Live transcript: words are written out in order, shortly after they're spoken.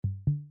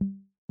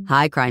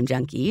Hi, Crime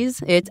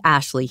Junkies. It's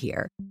Ashley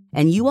here.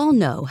 And you all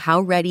know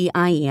how ready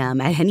I am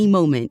at any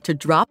moment to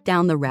drop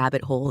down the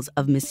rabbit holes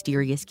of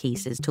mysterious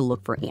cases to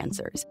look for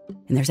answers.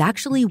 And there's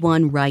actually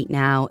one right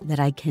now that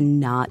I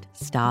cannot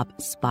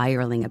stop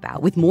spiraling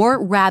about, with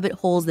more rabbit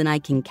holes than I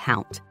can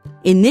count.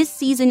 In this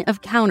season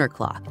of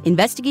Counterclock,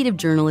 investigative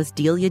journalist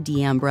Delia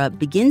D'Ambra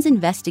begins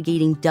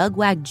investigating Doug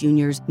Wag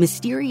Jr.'s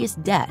mysterious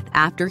death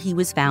after he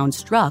was found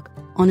struck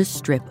on a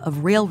strip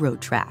of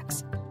railroad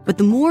tracks. But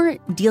the more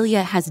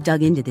Delia has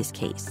dug into this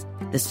case,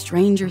 the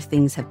stranger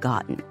things have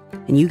gotten.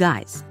 And you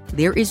guys,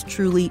 there is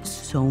truly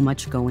so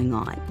much going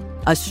on.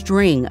 A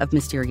string of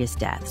mysterious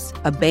deaths,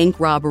 a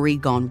bank robbery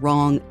gone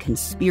wrong,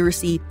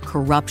 conspiracy,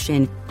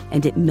 corruption,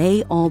 and it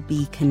may all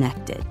be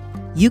connected.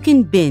 You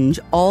can binge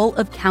all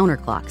of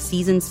Counterclock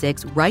Season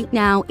 6 right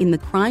now in the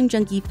Crime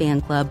Junkie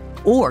fan club,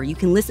 or you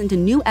can listen to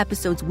new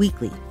episodes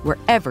weekly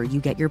wherever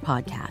you get your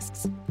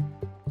podcasts.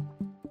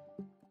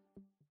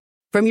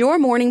 From your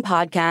morning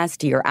podcast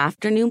to your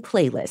afternoon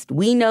playlist,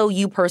 we know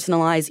you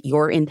personalize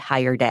your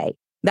entire day.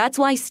 That's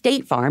why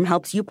State Farm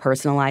helps you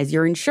personalize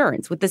your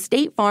insurance with the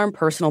State Farm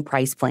Personal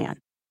Price Plan.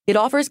 It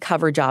offers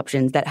coverage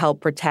options that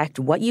help protect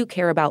what you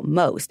care about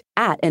most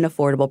at an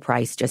affordable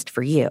price just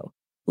for you.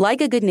 Like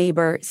a good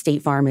neighbor,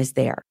 State Farm is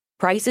there.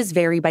 Prices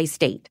vary by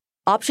state.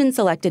 Options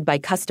selected by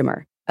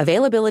customer.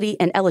 Availability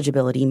and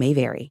eligibility may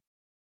vary.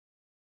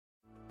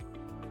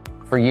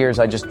 For years,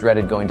 I just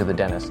dreaded going to the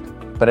dentist.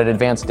 But at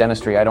Advanced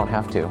Dentistry, I don't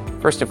have to.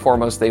 First and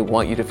foremost, they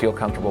want you to feel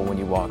comfortable when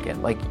you walk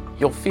in. Like,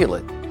 you'll feel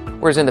it.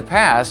 Whereas in the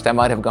past, I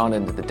might have gone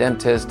into the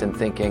dentist and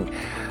thinking,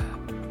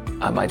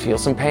 I might feel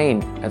some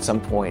pain at some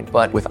point.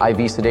 But with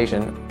IV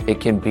sedation, it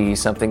can be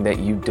something that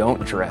you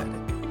don't dread.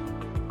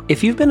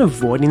 If you've been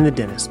avoiding the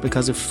dentist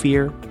because of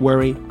fear,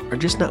 worry, or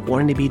just not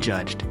wanting to be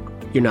judged,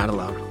 you're not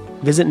alone.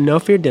 Visit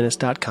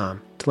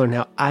NoFearDentist.com to learn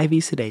how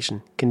IV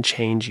sedation can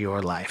change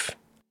your life.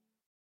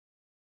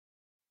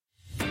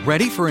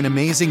 Ready for an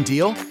amazing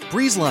deal?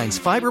 BreezeLine's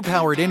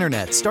fiber-powered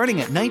internet starting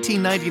at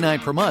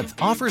 $19.99 per month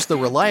offers the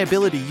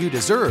reliability you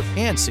deserve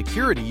and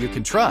security you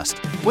can trust.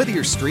 Whether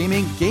you're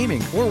streaming,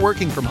 gaming, or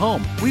working from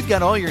home, we've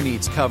got all your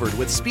needs covered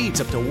with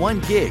speeds up to 1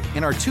 gig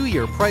and our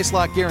 2-year price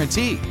lock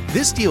guarantee.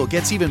 This deal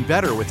gets even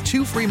better with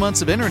 2 free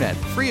months of internet,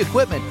 free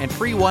equipment, and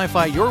free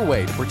Wi-Fi your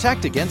way to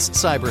protect against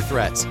cyber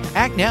threats.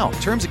 Act now.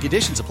 Terms and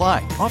conditions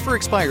apply. Offer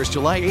expires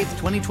July 8th,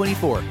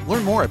 2024.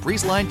 Learn more at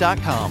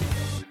breezeline.com.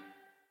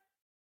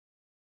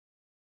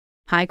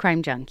 Hi,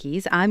 Crime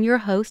Junkies. I'm your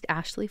host,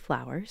 Ashley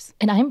Flowers.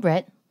 And I'm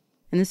Britt.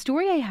 And the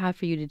story I have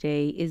for you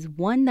today is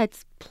one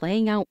that's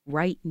playing out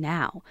right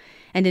now.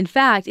 And in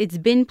fact, it's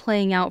been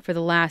playing out for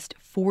the last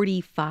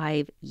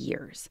 45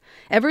 years.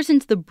 Ever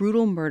since the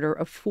brutal murder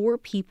of 4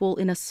 people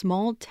in a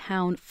small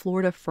town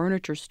Florida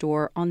furniture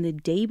store on the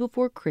day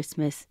before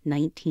Christmas,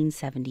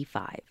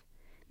 1975.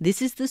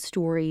 This is the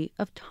story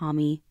of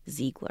Tommy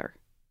Ziegler.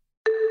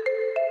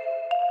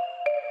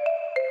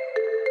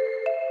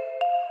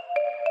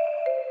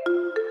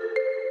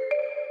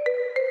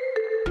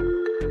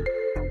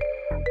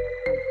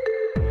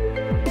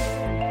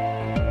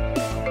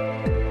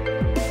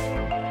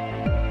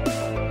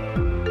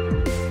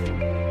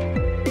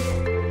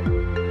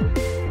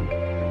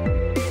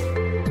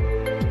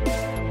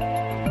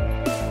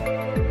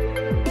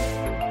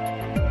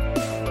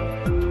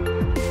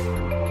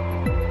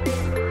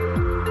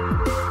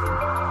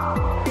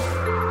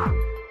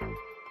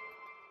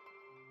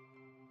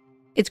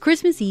 It's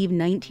Christmas Eve,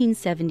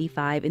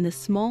 1975, in the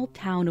small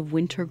town of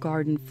Winter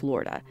Garden,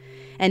 Florida.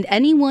 And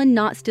anyone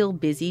not still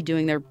busy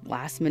doing their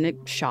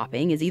last-minute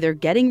shopping is either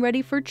getting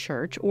ready for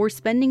church or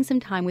spending some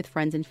time with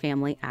friends and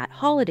family at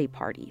holiday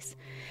parties.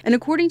 And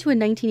according to a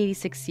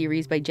 1986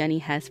 series by Jenny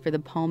Hess for the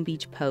Palm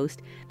Beach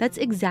Post, that's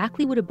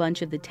exactly what a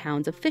bunch of the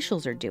town's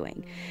officials are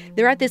doing.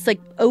 They're at this,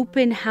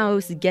 open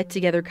house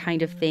get-together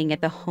kind of thing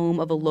at the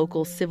home of a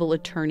local civil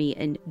attorney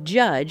and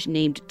judge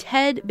named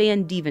Ted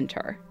Van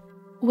Deventer.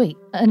 Wait,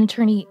 an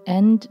attorney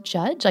and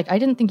judge? I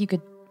didn't think you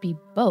could be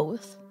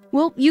both.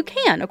 Well, you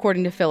can,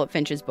 according to Philip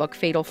Finch's book,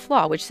 Fatal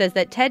Flaw, which says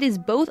that Ted is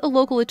both a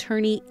local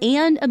attorney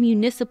and a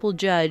municipal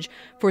judge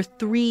for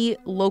 3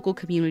 local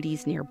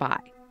communities nearby.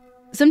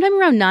 Sometime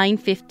around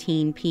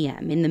 9:15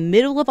 p.m., in the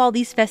middle of all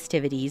these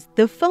festivities,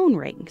 the phone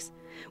rings.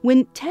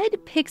 When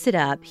Ted picks it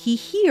up, he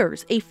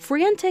hears a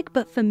frantic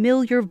but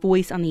familiar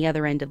voice on the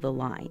other end of the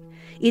line.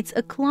 It's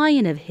a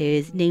client of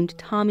his named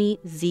Tommy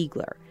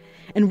Ziegler.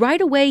 And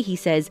right away he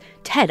says,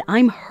 "Ted,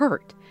 I'm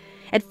hurt."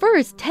 At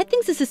first, Ted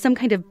thinks this is some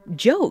kind of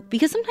joke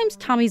because sometimes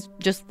Tommy's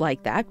just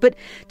like that. But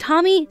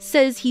Tommy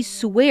says he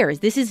swears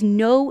this is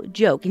no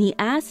joke, and he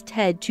asks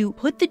Ted to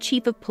put the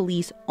chief of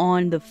police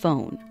on the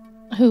phone.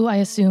 Who I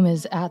assume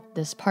is at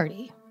this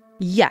party.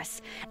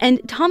 Yes, and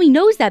Tommy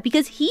knows that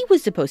because he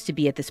was supposed to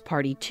be at this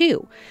party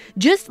too.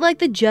 Just like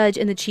the judge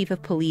and the chief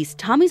of police,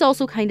 Tommy's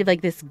also kind of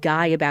like this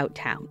guy about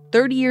town.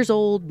 30 years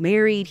old,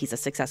 married, he's a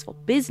successful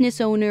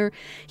business owner.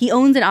 He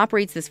owns and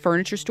operates this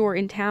furniture store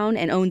in town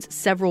and owns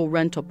several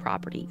rental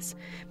properties.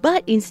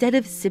 But instead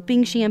of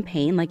sipping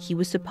champagne like he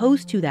was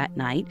supposed to that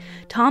night,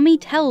 Tommy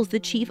tells the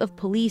chief of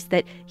police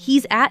that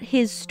he's at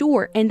his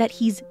store and that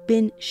he's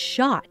been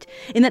shot,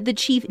 and that the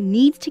chief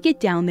needs to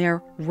get down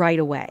there right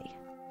away.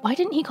 Why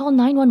didn't he call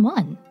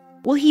 911?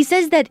 Well, he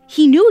says that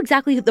he knew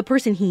exactly the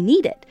person he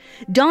needed.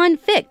 Don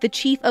Fick, the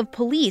chief of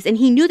police, and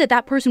he knew that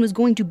that person was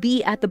going to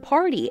be at the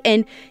party.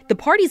 And the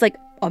party's like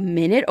a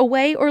minute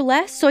away or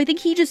less. So I think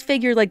he just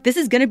figured like this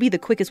is going to be the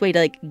quickest way to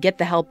like get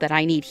the help that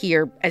I need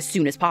here as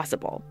soon as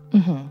possible.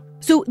 Mm-hmm.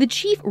 So the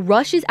chief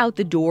rushes out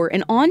the door,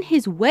 and on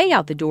his way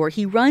out the door,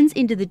 he runs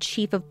into the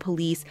chief of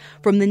police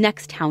from the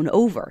next town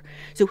over.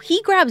 So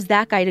he grabs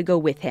that guy to go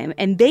with him,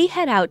 and they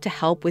head out to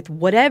help with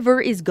whatever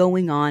is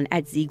going on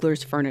at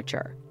Ziegler's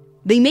Furniture.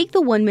 They make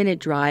the 1-minute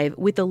drive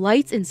with the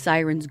lights and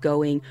sirens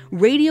going,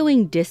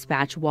 radioing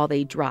dispatch while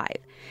they drive.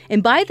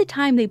 And by the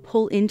time they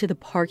pull into the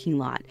parking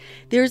lot,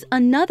 there's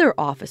another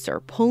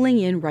officer pulling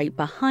in right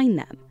behind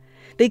them.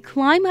 They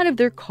climb out of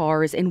their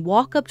cars and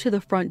walk up to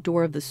the front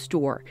door of the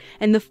store.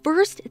 And the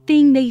first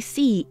thing they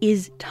see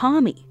is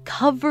Tommy,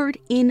 covered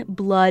in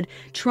blood,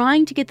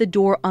 trying to get the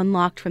door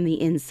unlocked from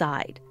the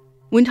inside.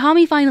 When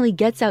Tommy finally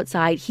gets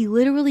outside, he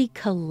literally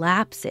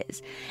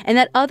collapses. And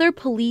that other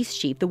police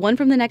chief, the one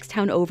from the next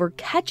town over,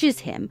 catches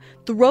him,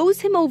 throws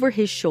him over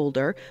his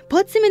shoulder,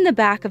 puts him in the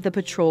back of the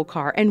patrol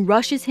car, and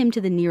rushes him to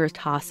the nearest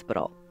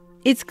hospital.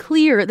 It's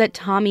clear that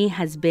Tommy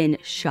has been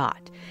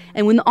shot.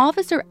 And when the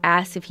officer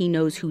asks if he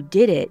knows who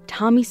did it,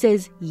 Tommy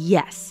says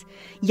yes.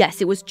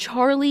 Yes, it was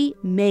Charlie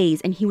Mays,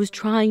 and he was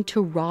trying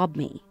to rob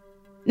me.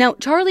 Now,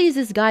 Charlie is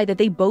this guy that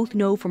they both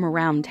know from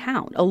around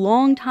town, a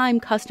longtime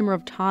customer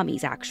of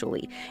Tommy's,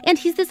 actually. And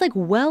he's this,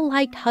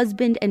 well-liked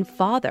husband and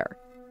father.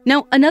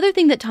 Now, another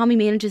thing that Tommy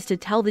manages to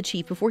tell the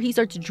chief before he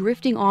starts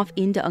drifting off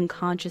into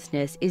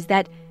unconsciousness is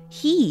that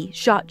he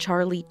shot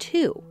Charlie,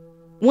 too.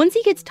 Once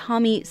he gets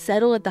Tommy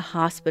settled at the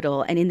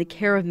hospital and in the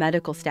care of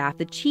medical staff,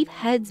 the chief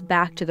heads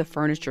back to the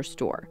furniture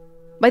store.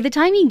 By the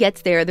time he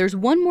gets there, there's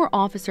one more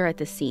officer at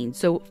the scene,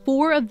 so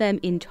 4 of them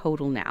in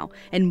total now,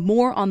 and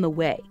more on the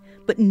way.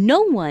 But no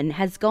one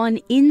has gone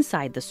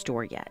inside the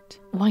store yet.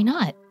 Why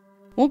not?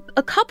 Well,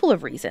 a couple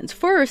of reasons.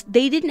 First,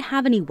 they didn't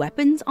have any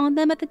weapons on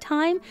them at the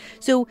time,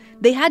 so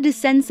they had to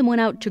send someone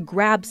out to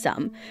grab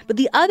some. But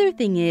the other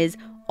thing is,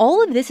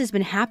 all of this has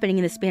been happening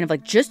in the span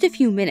of just a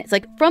few minutes.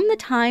 From the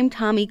time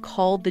Tommy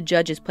called the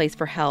judge's place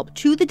for help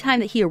to the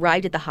time that he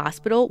arrived at the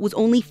hospital was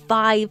only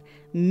 5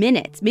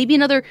 minutes. Maybe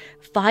another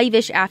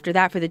 5-ish after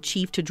that for the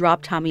chief to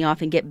drop Tommy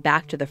off and get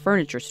back to the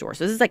furniture store.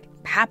 So this is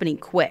happening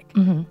quick.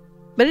 Mm-hmm.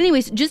 But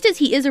anyways, just as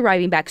he is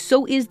arriving back,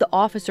 so is the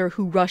officer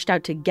who rushed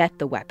out to get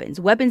the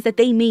weapons. Weapons that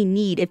they may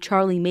need if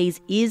Charlie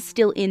Mays is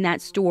still in that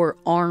store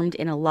armed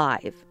and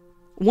alive.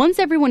 Once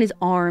everyone is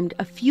armed,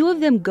 a few of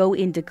them go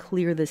in to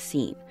clear the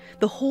scene.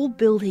 The whole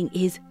building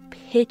is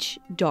pitch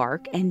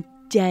dark and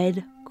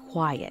dead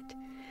quiet.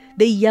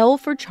 They yell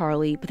for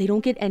Charlie, but they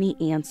don't get any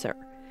answer.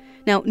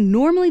 Now,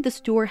 normally the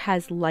store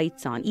has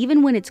lights on,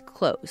 even when it's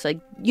closed.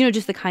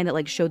 Just the kind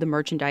that show the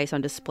merchandise on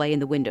display in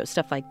the windows,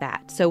 stuff like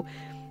that. So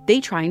they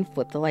try and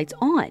flip the lights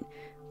on,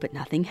 but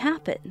nothing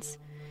happens.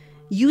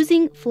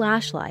 Using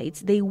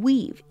flashlights, they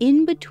weave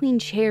in between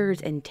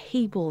chairs and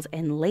tables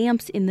and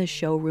lamps in the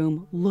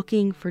showroom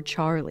looking for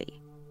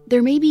Charlie.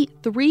 They're maybe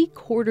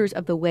 3/4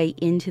 of the way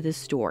into the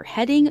store,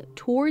 heading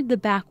toward the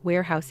back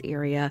warehouse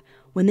area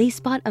when they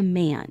spot a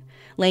man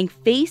laying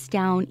face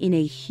down in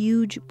a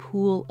huge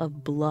pool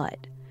of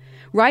blood.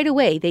 Right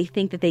away, they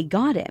think that they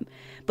got him.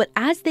 But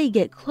as they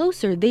get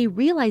closer, they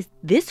realize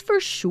this for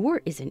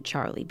sure isn't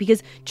Charlie,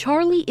 because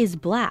Charlie is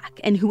black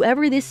and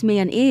whoever this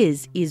man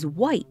is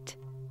white.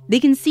 They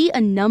can see a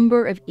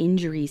number of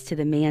injuries to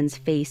the man's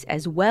face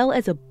as well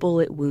as a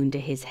bullet wound to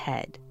his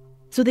head.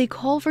 So they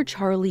call for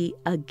Charlie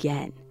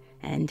again,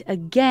 and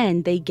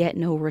again they get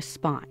no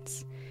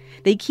response.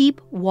 They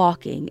keep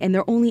walking, and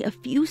they're only a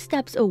few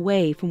steps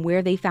away from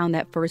where they found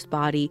that first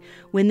body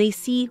when they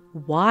see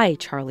why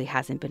Charlie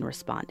hasn't been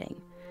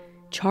responding.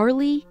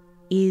 Charlie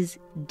is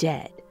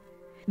dead.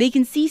 They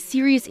can see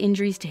serious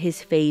injuries to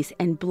his face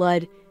and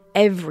blood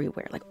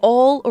everywhere,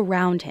 all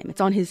around him. It's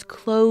on his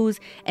clothes,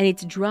 and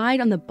it's dried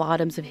on the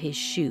bottoms of his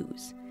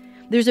shoes.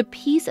 There's a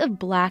piece of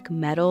black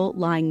metal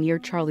lying near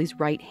Charlie's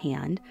right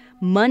hand,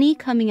 money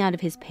coming out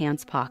of his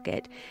pants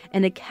pocket,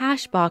 and a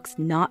cash box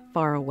not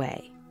far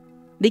away.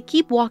 They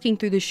keep walking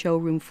through the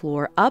showroom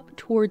floor up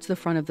towards the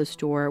front of the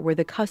store where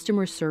the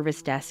customer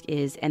service desk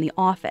is and the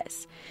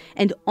office.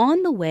 And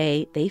on the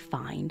way, they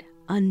find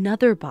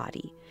another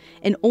body,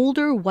 an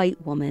older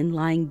white woman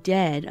lying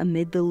dead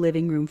amid the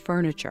living room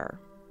furniture.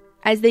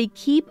 As they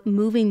keep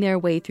moving their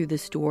way through the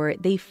store,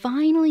 they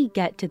finally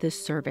get to the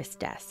service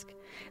desk.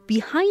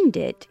 Behind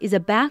it is a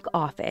back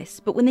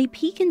office, but when they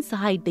peek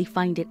inside, they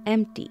find it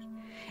empty.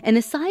 And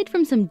aside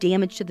from some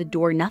damage to the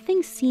door,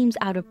 nothing seems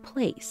out of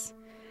place.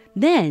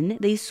 Then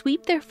they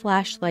sweep their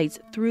flashlights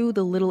through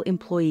the little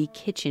employee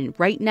kitchen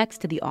right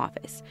next to the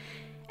office.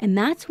 And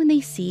that's when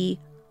they see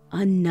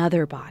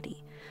another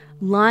body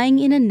lying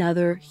in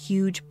another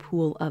huge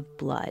pool of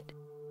blood.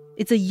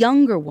 It's a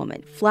younger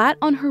woman, flat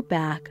on her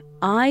back,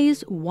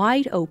 eyes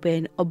wide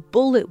open, a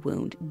bullet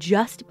wound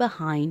just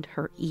behind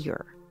her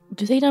ear.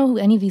 Do they know who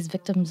any of these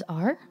victims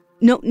are?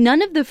 No,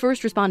 none of the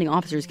first responding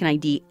officers can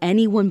ID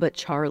anyone but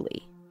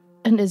Charlie.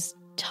 And is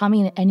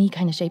Tommy in any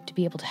kind of shape to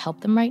be able to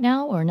help them right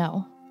now, or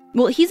no?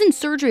 Well, he's in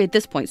surgery at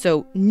this point,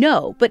 so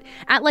no. But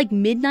at like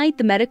midnight,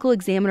 the medical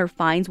examiner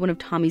finds one of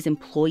Tommy's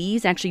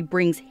employees, actually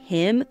brings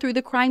him through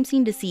the crime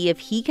scene to see if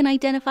he can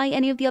identify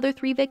any of the other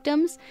 3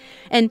 victims.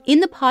 And in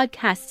the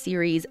podcast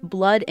series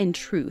Blood and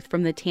Truth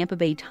from the Tampa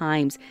Bay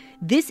Times,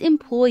 this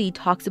employee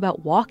talks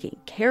about walking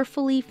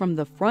carefully from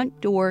the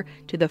front door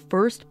to the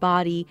first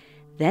body,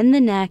 then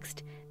the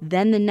next,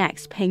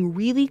 paying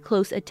really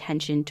close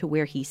attention to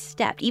where he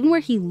stepped, even where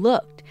he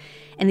looked.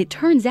 And it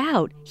turns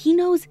out he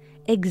knows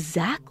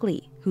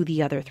exactly who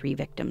the other 3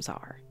 victims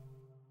are.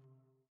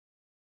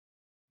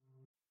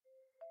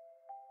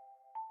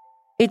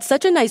 It's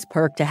such a nice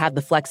perk to have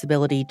the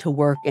flexibility to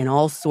work in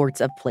all sorts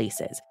of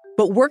places.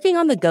 But working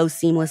on the go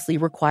seamlessly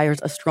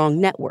requires a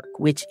strong network,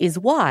 which is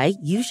why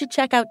you should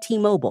check out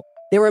T-Mobile.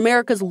 They're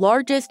America's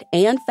largest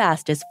and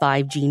fastest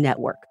 5G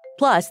network.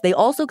 Plus, they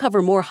also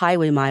cover more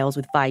highway miles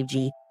with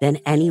 5G than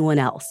anyone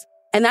else.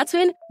 And that's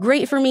been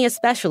great for me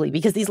especially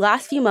because these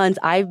last few months,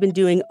 I've been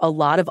doing a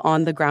lot of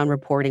on-the-ground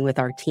reporting with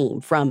our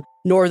team, from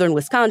northern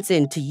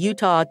Wisconsin to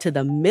Utah to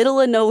the middle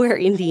of nowhere,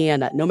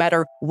 Indiana. No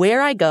matter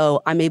where I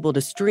go, I'm able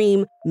to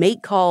stream,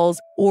 make calls,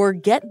 or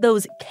get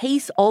those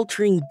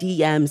case-altering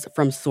DMs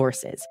from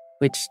sources,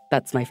 which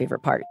that's my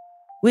favorite part.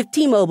 With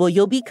T-Mobile,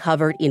 you'll be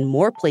covered in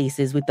more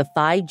places with the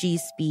 5G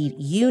speed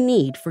you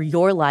need for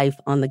your life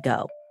on the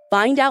go.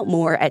 Find out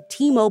more at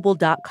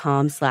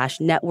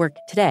T-Mobile.com/network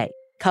today.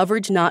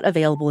 Coverage not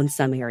available in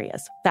some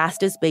areas.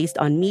 Fastest based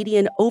on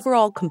median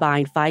overall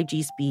combined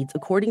 5G speeds,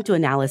 according to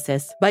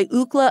analysis by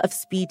Ookla of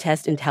Speed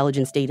Test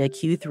Intelligence Data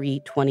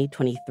Q3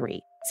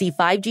 2023. See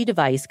 5G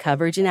device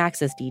coverage and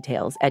access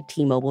details at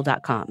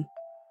T-Mobile.com.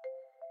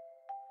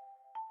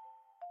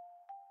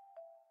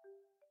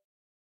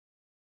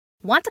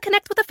 Want to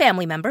connect with a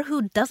family member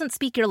who doesn't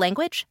speak your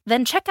language?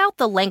 Then check out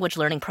the language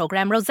learning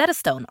program Rosetta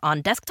Stone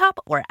on desktop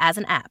or as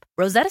an app.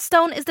 Rosetta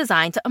Stone is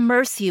designed to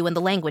immerse you in the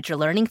language you're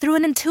learning through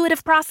an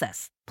intuitive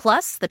process.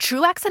 Plus, the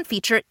True Accent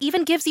feature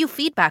even gives you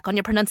feedback on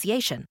your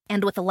pronunciation.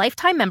 And with a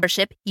lifetime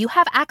membership, you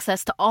have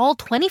access to all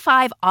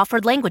 25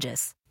 offered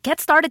languages. Get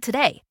started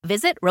today.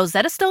 Visit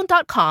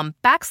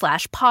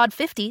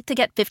rosettastone.com/pod50 to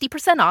get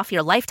 50% off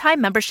your lifetime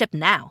membership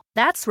now.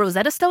 That's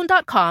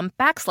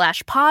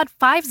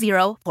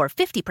rosettastone.com/pod50 for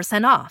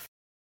 50% off.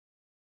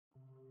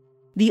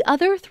 The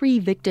other 3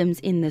 victims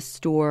in the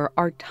store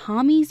are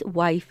Tommy's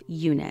wife,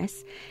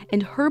 Eunice,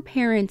 and her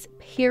parents,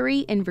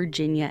 Perry and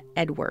Virginia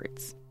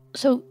Edwards.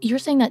 So you're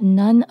saying that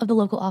none of the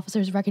local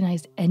officers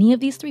recognized any of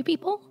these 3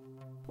 people?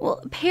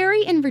 Well,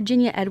 Perry and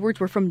Virginia Edwards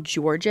were from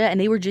Georgia,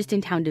 and they were just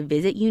in town to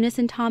visit Eunice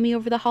and Tommy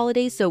over the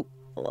holidays, so,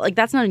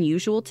 that's not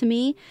unusual to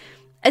me.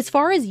 As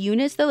far as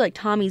Eunice, though,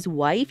 Tommy's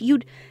wife,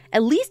 you'd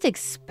at least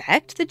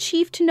expect the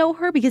chief to know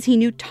her because he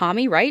knew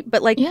Tommy, right?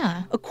 But,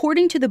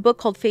 according to the book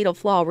called Fatal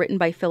Flaw, written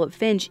by Philip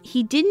Finch,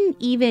 he didn't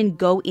even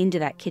go into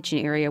that kitchen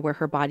area where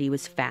her body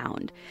was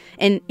found.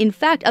 And, in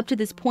fact, up to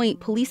this point,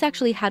 police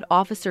actually had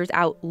officers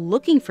out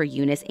looking for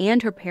Eunice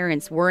and her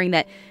parents, worrying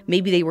that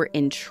maybe they were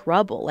in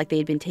trouble, like they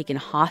had been taken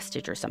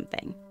hostage or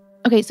something.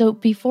 Okay, so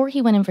before he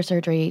went in for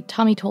surgery,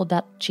 Tommy told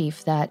that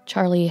chief that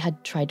Charlie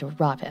had tried to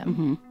rob him.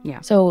 Mm-hmm,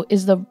 yeah. So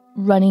is the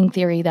running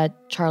theory that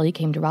Charlie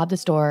came to rob the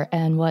store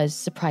and was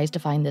surprised to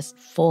find this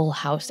full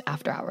house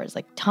after hours?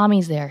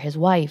 Tommy's there, his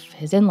wife,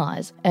 his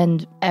in-laws,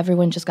 and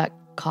everyone just got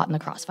caught in the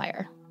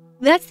crossfire.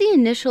 That's the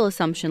initial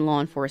assumption law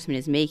enforcement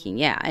is making,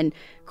 yeah. And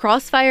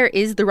crossfire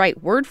is the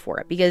right word for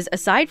it because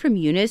aside from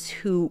Eunice,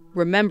 who,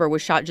 remember,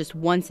 was shot just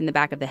once in the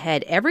back of the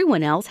head,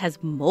 everyone else has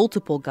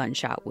multiple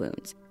gunshot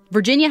wounds.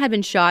 Virginia had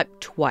been shot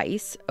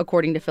twice,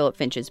 according to Philip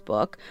Finch's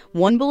book.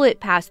 One bullet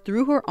passed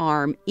through her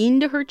arm,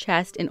 into her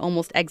chest, and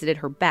almost exited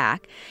her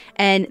back,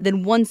 and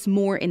then once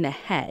more in the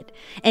head.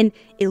 And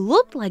it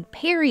looked like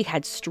Perry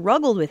had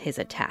struggled with his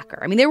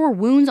attacker. There were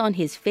wounds on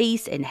his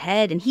face and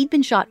head, and he'd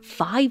been shot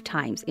 5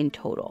 times in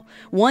total.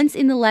 Once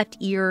in the left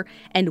ear,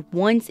 and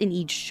once in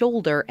each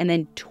shoulder, and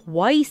then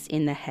twice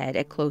in the head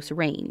at close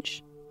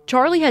range.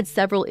 Charlie had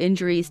several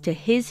injuries to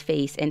his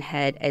face and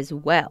head as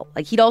well.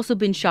 He'd also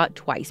been shot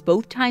twice,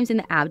 both times in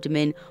the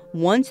abdomen,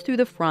 once through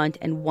the front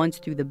and once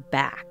through the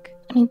back.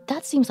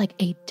 That seems like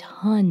a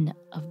ton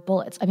of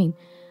bullets. I think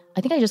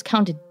I just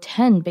counted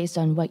 10 based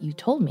on what you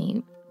told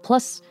me.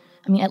 Plus,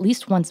 at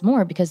least once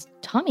more because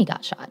Tommy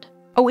got shot.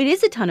 Oh, it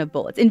is a ton of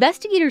bullets.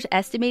 Investigators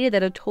estimated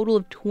that a total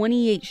of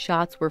 28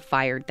 shots were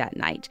fired that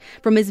night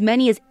from as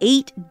many as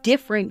 8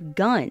 different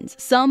guns,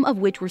 some of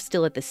which were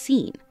still at the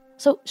scene.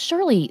 So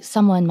surely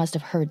someone must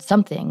have heard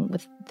something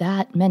with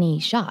that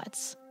many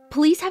shots.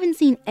 Police haven't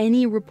seen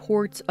any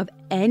reports of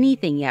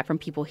anything yet from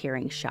people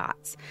hearing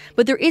shots.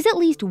 But there is at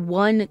least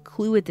one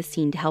clue at the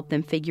scene to help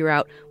them figure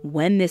out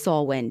when this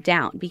all went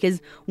down,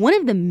 because one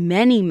of the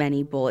many,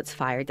 many bullets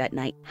fired that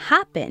night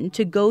happened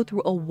to go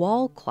through a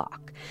wall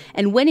clock.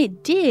 And when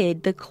it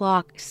did, the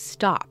clock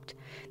stopped.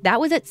 That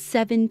was at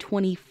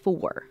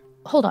 7:24.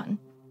 Hold on.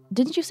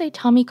 Didn't you say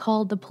Tommy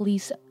called the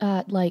police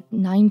at like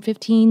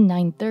 9:15,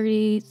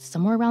 9:30,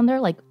 somewhere around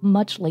there? Like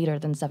much later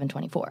than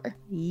 7:24.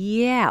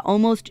 Yeah,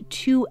 almost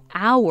 2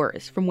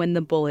 hours from when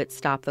the bullet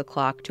stopped the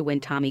clock to when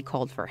Tommy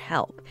called for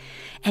help.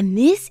 And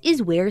this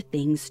is where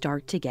things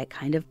start to get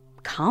kind of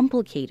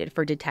complicated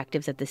for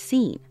detectives at the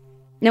scene.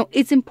 Now,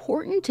 it's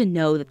important to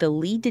know that the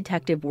lead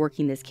detective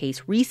working this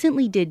case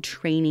recently did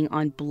training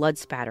on blood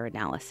spatter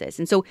analysis.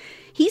 And so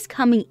he's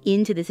coming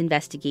into this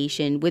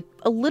investigation with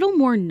a little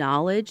more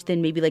knowledge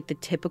than maybe like the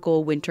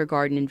typical Winter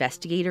Garden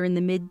investigator in the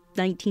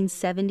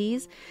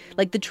mid-1970s.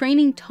 Like the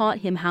training taught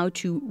him how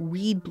to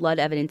read blood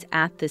evidence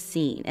at the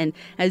scene. And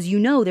as you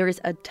know, there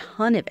is a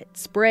ton of it.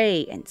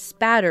 Spray and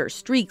spatter,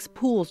 streaks,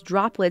 pools,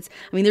 droplets.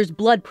 I mean, there's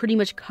blood pretty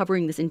much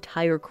covering this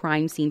entire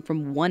crime scene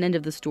from one end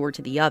of the store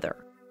to the other.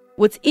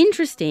 What's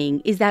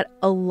interesting is that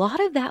a lot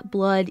of that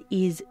blood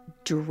is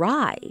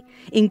dry,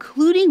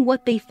 including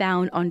what they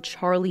found on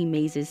Charlie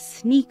Mays'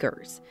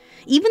 sneakers.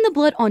 Even the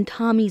blood on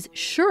Tommy's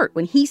shirt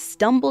when he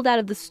stumbled out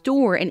of the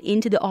store and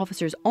into the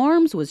officer's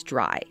arms was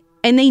dry.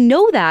 And they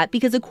know that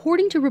because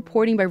according to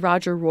reporting by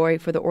Roger Roy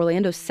for the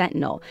Orlando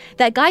Sentinel,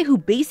 that guy who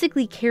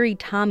basically carried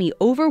Tommy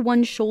over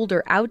one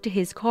shoulder out to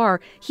his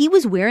car, he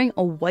was wearing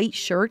a white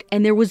shirt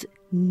and there was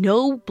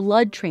no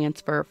blood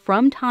transfer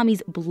from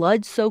Tommy's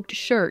blood-soaked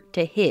shirt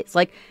to his,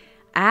 like,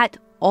 at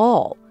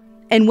all.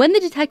 And when the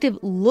detective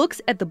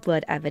looks at the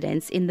blood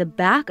evidence in the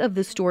back of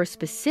the store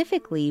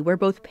specifically, where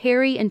both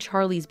Perry and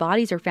Charlie's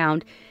bodies are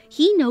found,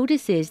 he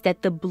notices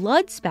that the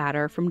blood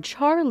spatter from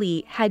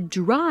Charlie had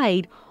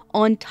dried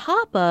on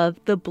top of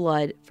the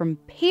blood from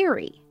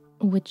Perry.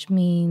 Which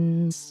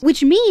means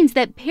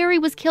that Perry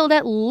was killed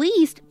at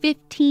least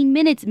 15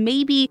 minutes,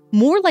 maybe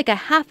more like a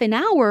half an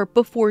hour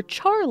before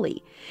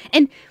Charlie.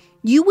 And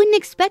you wouldn't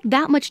expect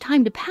that much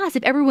time to pass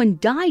if everyone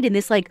died in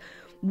this, like,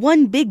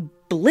 one big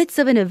blitz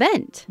of an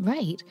event.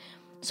 Right.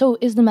 So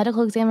is the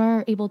medical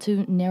examiner able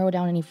to narrow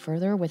down any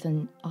further with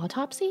an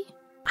autopsy?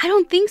 I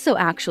don't think so,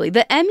 actually.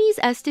 The Emmy's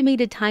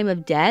estimated time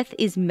of death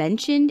is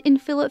mentioned in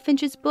Philip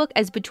Finch's book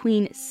as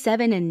between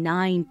 7 and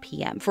 9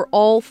 p.m. for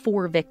all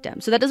 4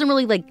 victims. So that doesn't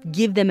really,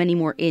 give them any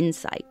more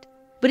insight.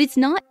 But it's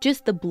not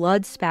just the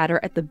blood spatter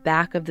at the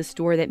back of the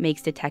store that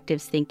makes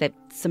detectives think that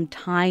some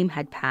time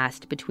had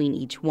passed between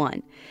each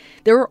one.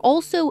 There are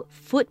also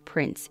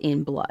footprints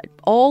in blood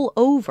all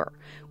over,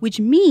 which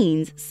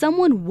means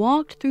someone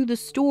walked through the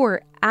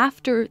store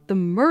after the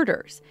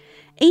murders.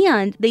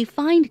 And they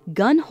find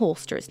gun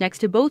holsters next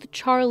to both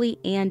Charlie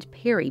and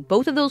Perry.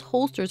 Both of those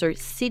holsters are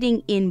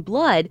sitting in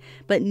blood,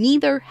 but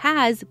neither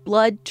has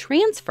blood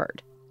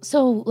transferred.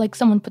 So, like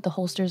someone put the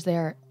holsters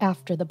there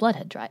after the blood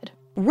had dried.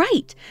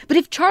 Right. But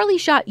if Charlie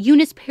shot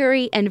Eunice,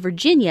 Perry, and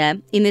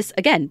Virginia in this,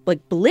 again,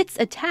 blitz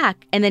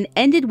attack and then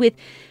ended with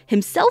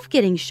himself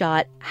getting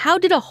shot, how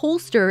did a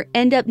holster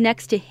end up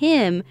next to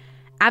him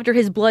after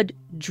his blood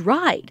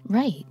dried?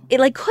 Right.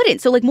 It, couldn't.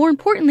 So, more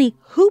importantly,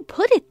 who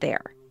put it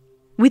there?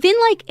 Within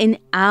an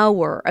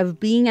hour of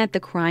being at the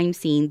crime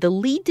scene, the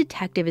lead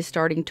detective is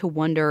starting to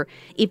wonder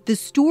if the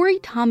story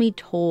Tommy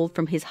told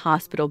from his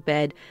hospital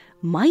bed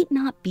might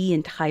not be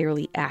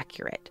entirely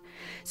accurate.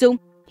 So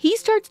he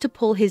starts to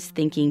pull his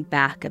thinking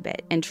back a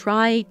bit and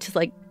try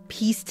to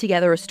piece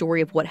together a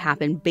story of what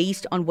happened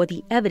based on what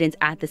the evidence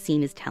at the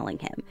scene is telling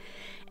him.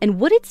 And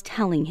what it's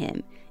telling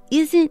him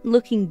isn't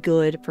looking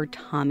good for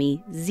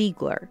Tommy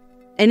Ziegler.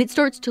 And it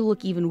starts to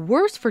look even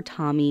worse for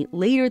Tommy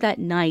later that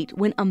night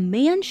when a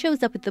man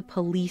shows up at the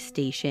police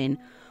station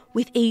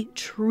with a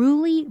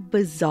truly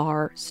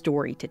bizarre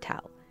story to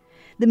tell.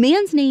 The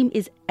man's name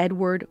is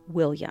Edward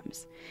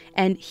Williams,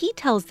 and he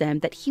tells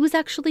them that he was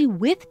actually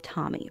with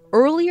Tommy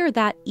earlier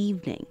that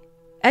evening.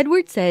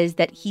 Edward says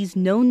that he's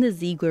known the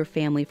Ziegler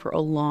family for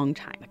a long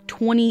time,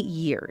 20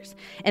 years,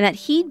 and that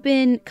he'd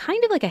been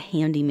kind of like a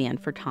handyman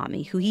for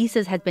Tommy, who he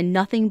says has been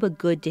nothing but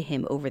good to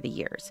him over the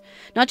years.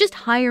 Not just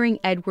hiring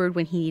Edward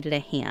when he needed a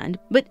hand,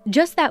 but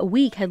just that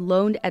week had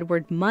loaned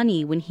Edward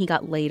money when he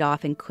got laid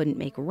off and couldn't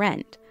make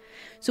rent.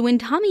 So when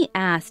Tommy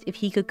asked if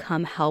he could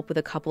come help with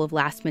a couple of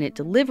last-minute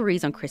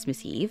deliveries on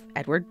Christmas Eve,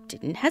 Edward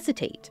didn't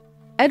hesitate.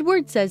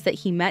 Edward says that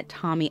he met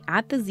Tommy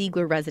at the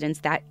Ziegler residence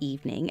that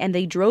evening, and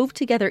they drove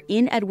together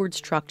in Edward's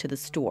truck to the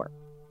store.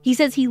 He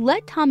says he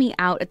let Tommy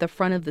out at the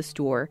front of the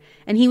store,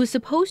 and he was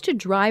supposed to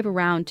drive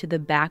around to the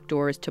back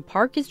doors to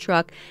park his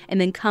truck and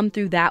then come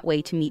through that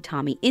way to meet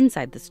Tommy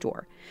inside the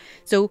store.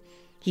 So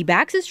he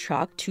backs his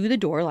truck to the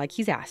door like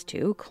he's asked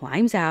to,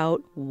 climbs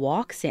out,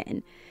 walks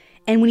in,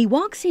 and when he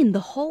walks in, the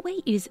hallway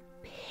is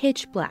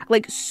pitch black,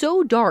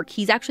 so dark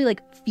he's actually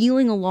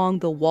feeling along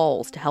the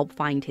walls to help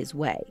find his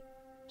way.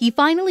 He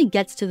finally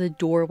gets to the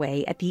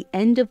doorway at the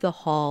end of the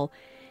hall,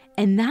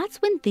 And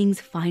that's when things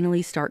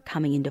finally start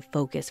coming into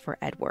focus for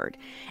Edward,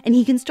 and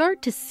he can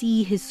start to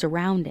see his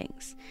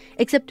surroundings.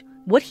 Except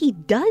what he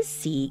does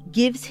see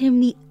gives him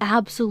the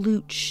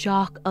absolute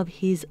shock of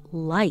his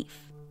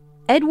life.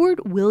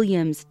 Edward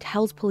Williams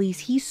tells police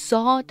he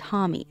saw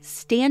Tommy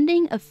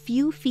standing a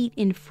few feet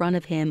in front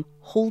of him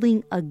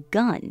holding a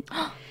gun.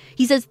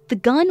 He says the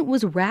gun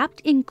was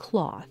wrapped in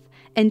cloth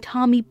and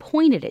Tommy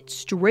pointed it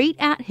straight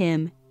at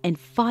him and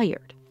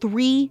fired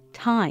 3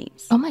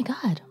 times. Oh my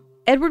God.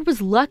 Edward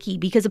was lucky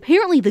because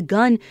apparently the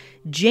gun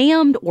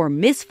jammed or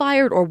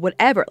misfired or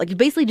whatever. Like, it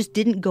basically just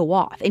didn't go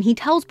off. And he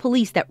tells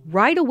police that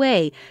right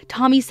away,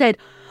 Tommy said,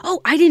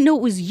 "Oh, I didn't know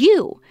it was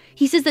you."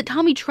 He says that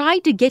Tommy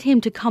tried to get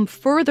him to come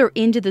further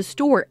into the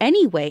store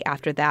anyway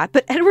after that,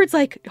 but Edward's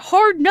like,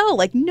 hard no,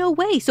 like, no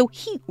way. So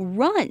he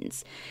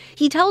runs.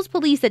 He tells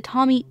police that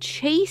Tommy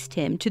chased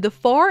him to the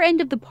far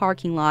end of the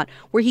parking lot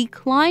where he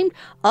climbed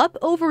up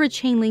over a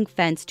chain link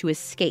fence to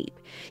escape.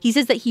 He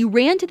says that he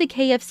ran to the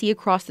KFC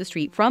across the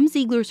street from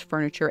Ziegler's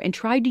Furniture and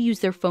tried to use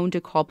their phone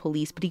to call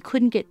police, but he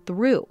couldn't get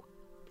through.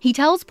 He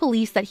tells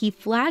police that he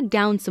flagged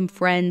down some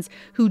friends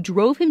who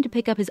drove him to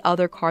pick up his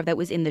other car that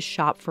was in the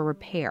shop for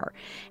repair,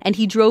 and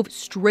he drove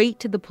straight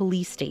to the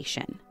police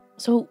station.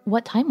 So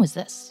what time was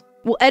this?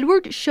 Well,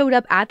 Edward showed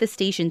up at the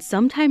station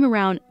sometime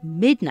around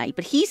midnight,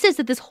 but he says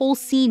that this whole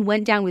scene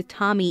went down with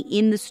Tommy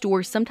in the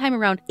store sometime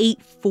around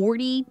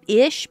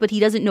 8:40-ish, but he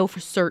doesn't know for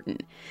certain.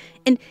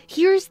 And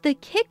here's the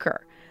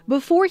kicker.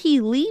 Before he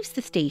leaves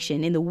the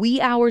station in the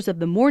wee hours of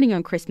the morning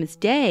on Christmas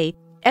Day,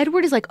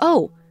 Edward is like,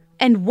 "Oh,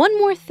 and one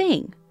more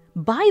thing.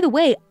 By the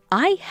way,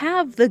 I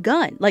have the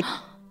gun." Like,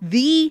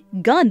 the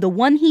gun, the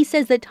one he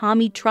says that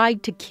Tommy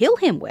tried to kill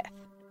him with.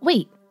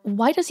 Wait,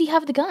 why does he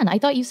have the gun? I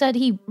thought you said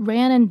he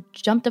ran and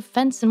jumped a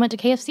fence and went to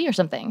KFC or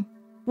something.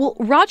 Well,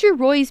 Roger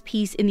Roy's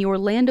piece in the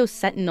Orlando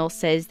Sentinel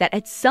says that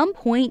at some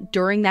point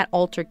during that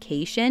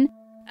altercation,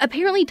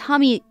 apparently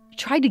Tommy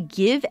tried to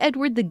give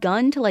Edward the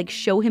gun to, like,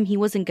 show him he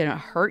wasn't going to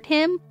hurt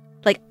him.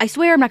 Like, "I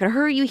swear I'm not going to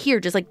hurt you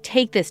here. Just, like,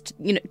 take this,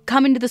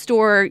 come into the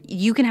store.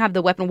 You can have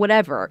the weapon,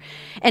 whatever."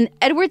 And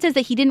Edward says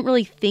that he didn't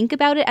really think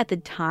about it at the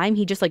time.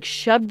 He just, like,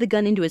 shoved the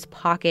gun into his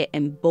pocket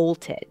and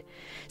bolted.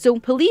 So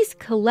police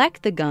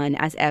collect the gun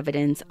as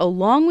evidence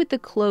along with the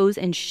clothes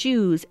and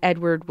shoes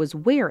Edward was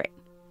wearing.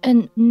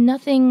 And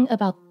nothing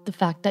about the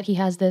fact that he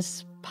has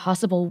this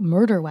possible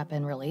murder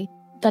weapon, really.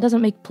 That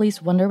doesn't make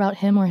police wonder about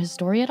him or his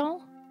story at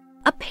all?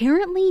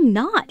 Apparently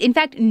not. In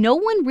fact, no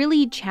one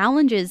really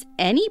challenges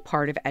any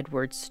part of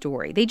Edward's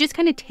story. They just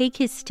kind of take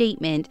his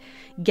statement,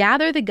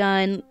 gather the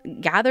gun,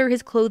 gather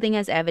his clothing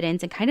as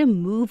evidence, and kind of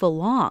move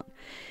along.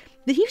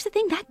 But here's the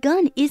thing, that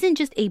gun isn't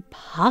just a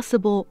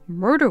possible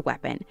murder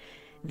weapon.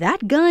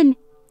 That gun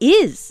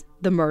is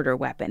the murder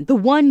weapon, the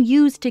one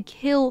used to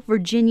kill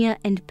Virginia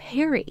and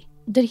Perry.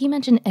 Did he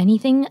mention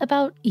anything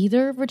about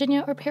either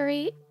Virginia or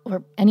Perry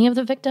or any of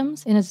the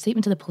victims in his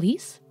statement to the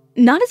police?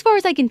 Not as far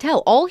as I can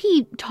tell. All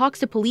he talks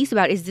to police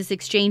about is this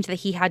exchange that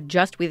he had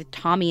just with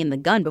Tommy and the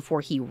gun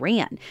before he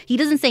ran. He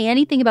doesn't say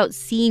anything about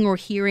seeing or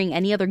hearing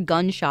any other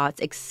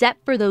gunshots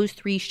except for those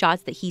 3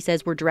 shots that he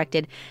says were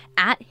directed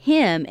at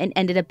him and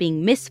ended up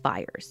being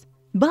misfires.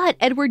 But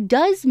Edward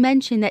does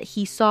mention that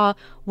he saw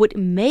what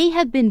may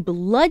have been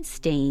blood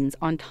stains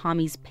on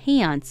Tommy's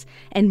pants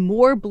and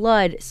more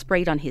blood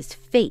sprayed on his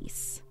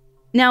face.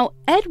 Now,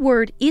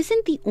 Edward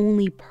isn't the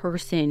only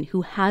person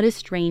who had a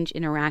strange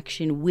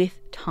interaction with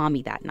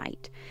Tommy that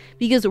night,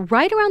 because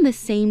right around the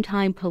same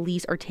time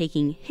police are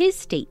taking his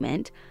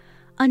statement,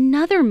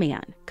 another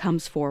man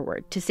comes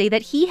forward to say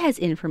that he has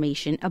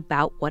information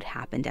about what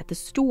happened at the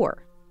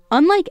store.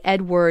 Unlike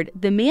Edward,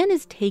 the man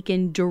is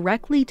taken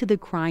directly to the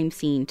crime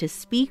scene to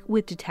speak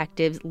with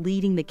detectives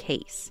leading the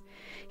case.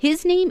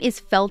 His name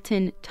is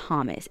Felton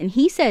Thomas, and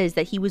he says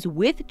that he was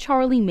with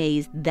Charlie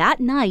Mays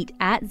that night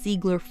at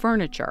Ziegler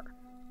Furniture.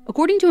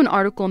 According to an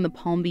article in the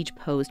Palm Beach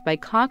Post by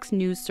Cox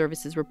News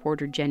Services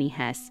reporter Jenny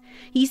Hess,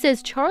 he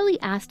says Charlie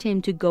asked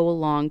him to go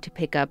along to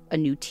pick up a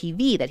new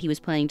TV that he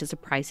was planning to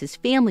surprise his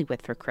family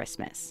with for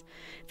Christmas.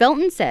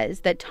 Felton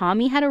says that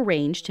Tommy had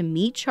arranged to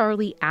meet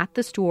Charlie at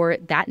the store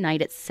that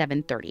night at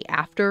 7:30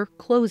 after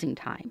closing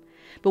time.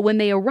 But when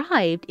they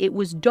arrived, it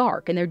was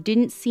dark and there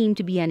didn't seem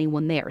to be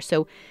anyone there,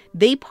 so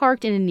they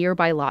parked in a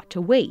nearby lot to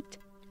wait.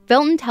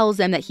 Felton tells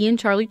them that he and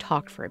Charlie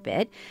talked for a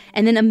bit,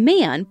 and then a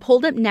man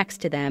pulled up next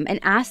to them and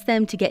asked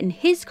them to get in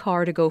his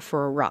car to go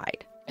for a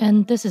ride.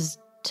 And this is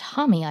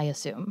Tommy, I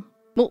assume.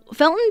 Well,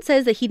 Felton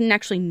says that he didn't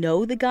actually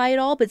know the guy at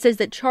all, but says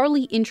that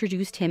Charlie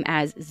introduced him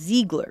as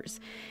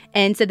Ziegler's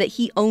and said that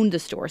he owned the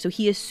store, so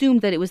he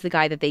assumed that it was the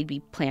guy that they'd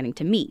be planning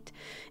to meet.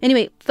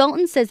 Anyway,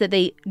 Felton says that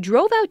they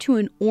drove out to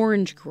an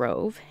orange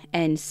grove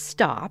and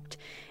stopped,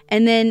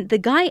 and then the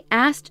guy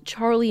asked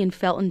Charlie and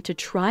Felton to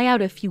try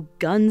out a few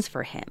guns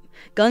for him.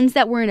 Guns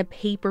that were in a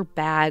paper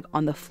bag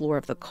on the floor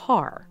of the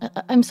car.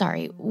 I'm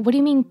sorry, what do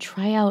you mean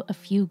try out a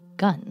few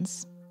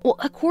guns? Well,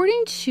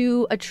 according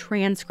to a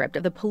transcript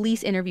of the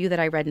police interview that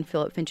I read in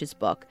Philip Finch's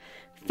book,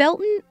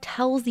 Felton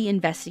tells the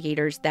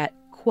investigators that,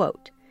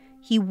 quote,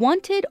 he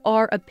wanted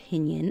our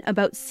opinion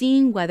about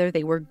seeing whether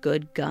they were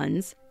good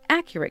guns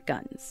accurate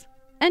guns,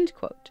 end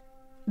quote.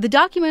 The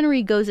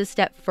documentary goes a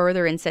step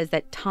further and says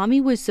that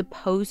Tommy was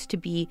supposed to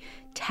be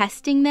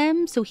testing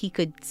them so he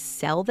could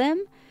sell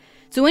them.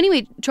 So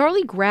anyway,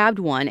 Charlie grabbed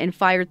one and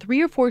fired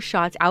 3 or 4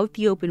 shots out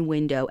the open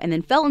window, and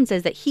then Felton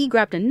says that he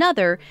grabbed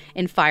another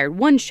and fired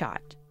 1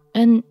 shot.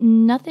 And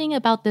nothing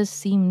about this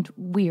seemed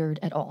weird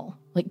at all.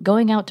 Like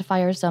going out to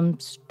fire some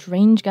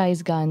strange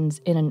guy's guns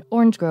in an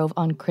orange grove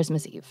on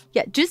Christmas Eve.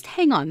 Yeah, just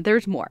hang on.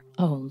 There's more.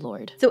 Oh,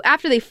 Lord. So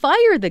after they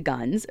fired the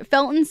guns,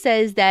 Felton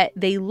says that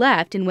they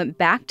left and went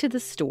back to the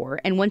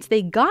store. And once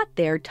they got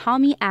there,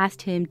 Tommy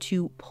asked him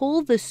to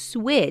pull the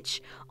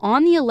switch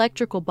on the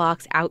electrical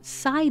box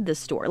outside the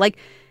store, like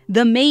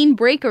the main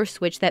breaker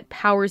switch that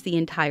powers the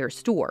entire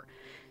store.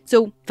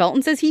 So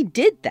Felton says he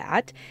did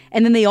that,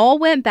 and then they all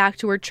went back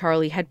to where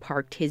Charlie had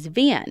parked his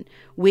van,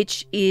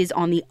 which is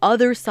on the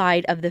other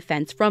side of the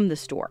fence from the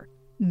store.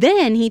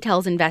 Then he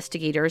tells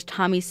investigators,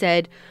 Tommy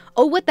said,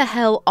 "Oh, what the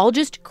hell, I'll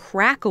just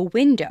crack a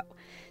window."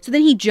 So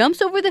then he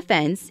jumps over the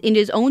fence into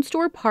his own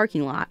store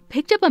parking lot,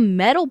 picked up a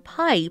metal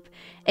pipe,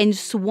 and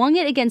swung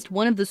it against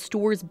one of the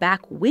store's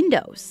back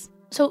windows.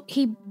 So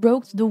he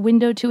broke the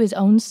window to his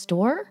own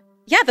store?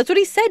 Yeah, that's what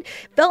he said.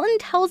 Felton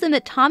tells him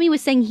that Tommy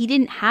was saying he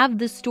didn't have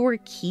the store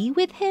key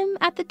with him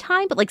at the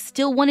time, but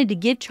still wanted to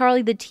give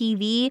Charlie the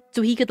TV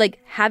so he could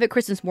have it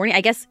Christmas morning,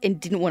 I guess,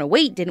 and didn't want to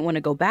wait, didn't want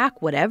to go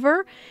back,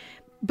 whatever.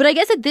 But I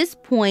guess at this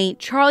point,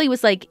 Charlie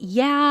was like,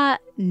 yeah,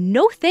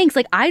 no thanks.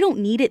 I don't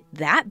need it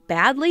that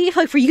badly.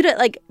 For you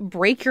to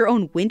break your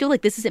own window,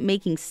 this isn't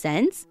making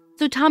sense.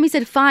 So Tommy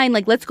said, fine,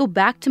 let's go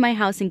back to my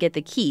house and get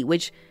the key,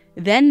 which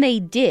then they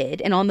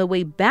did, and on the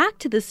way back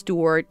to the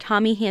store,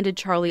 Tommy handed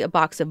Charlie a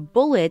box of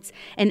bullets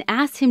and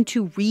asked him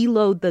to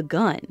reload the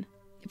gun.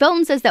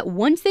 Felton says that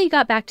once they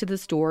got back to the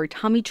store,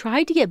 Tommy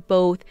tried to get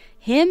both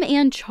him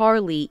and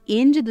Charlie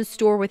into the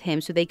store with him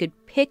so they could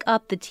pick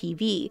up the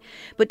TV.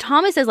 But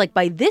Thomas says,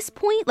 by this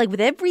point, with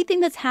everything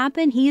that's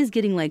happened, he is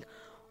getting,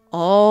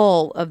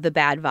 all of the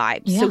bad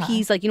vibes. Yeah. So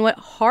he's like, you know what,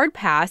 hard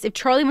pass. If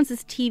Charlie wants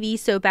this TV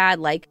so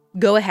bad,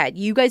 go ahead.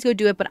 You guys go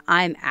do it, but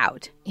I'm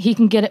out. He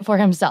can get it for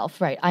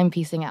himself, right? I'm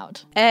peacing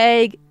out.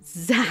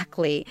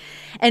 Exactly.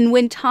 And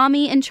when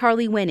Tommy and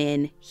Charlie went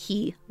in,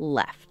 he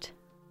left.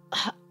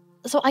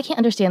 So I can't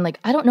understand,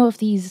 I don't know if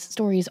these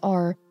stories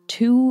are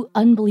too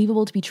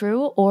unbelievable to be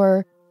true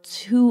or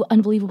too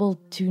unbelievable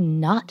to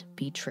not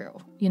be true,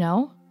 you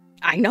know?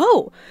 I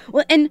know.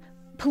 Well, and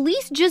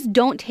police just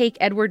don't take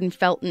Edward and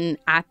Felton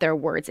at their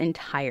words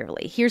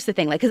entirely. Here's the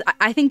thing, because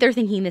I think they're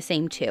thinking the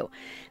same too.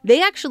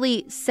 They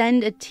actually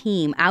send a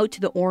team out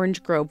to the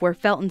orange grove where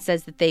Felton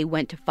says that they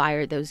went to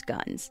fire those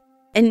guns.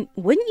 And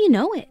wouldn't you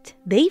know it,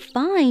 they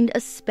find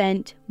a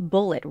spent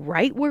bullet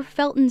right where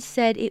Felton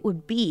said it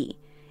would be.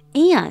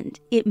 And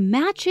it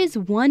matches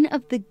one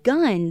of the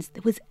guns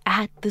that was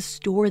at the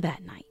store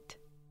that night.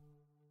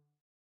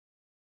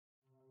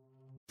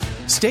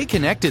 Stay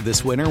connected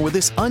this winter with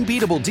this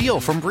unbeatable deal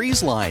from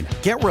BreezeLine.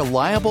 Get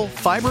reliable,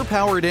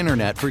 fiber-powered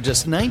internet for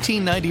just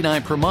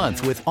 $19.99 per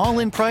month with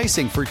all-in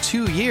pricing for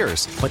 2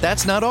 years. But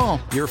that's not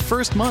all. Your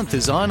first month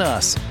is on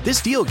us.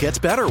 This deal gets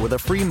better with a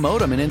free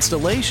modem and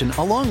installation,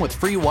 along with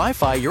free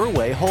Wi-Fi your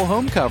way whole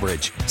home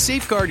coverage.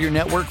 Safeguard your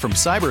network from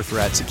cyber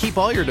threats and keep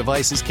all your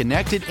devices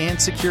connected and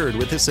secured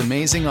with this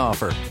amazing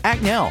offer.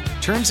 Act now.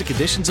 Terms and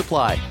conditions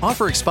apply.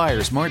 Offer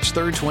expires March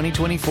 3rd,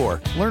 2024.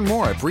 Learn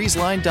more at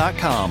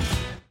breezeline.com.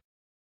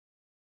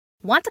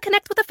 Want to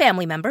connect with a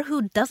family member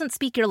who doesn't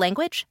speak your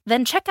language?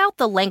 Then check out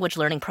the language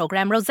learning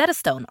program Rosetta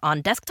Stone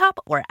on desktop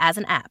or as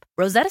an app.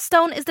 Rosetta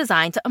Stone is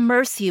designed to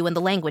immerse you in the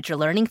language you're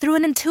learning through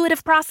an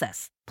intuitive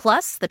process.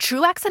 Plus, the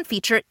True Accent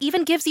feature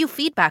even gives you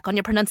feedback on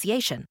your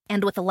pronunciation.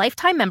 And with a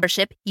lifetime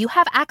membership, you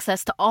have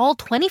access to all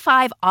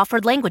 25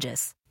 offered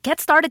languages. Get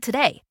started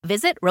today.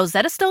 Visit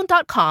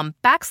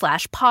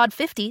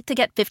rosettastone.com/pod50 to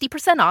get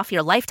 50% off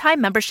your lifetime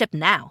membership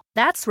now.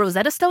 That's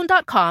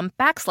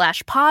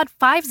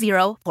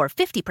rosettastone.com/pod50 for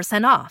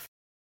 50% off.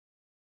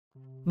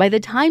 By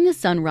the time the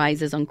sun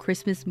rises on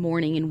Christmas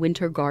morning in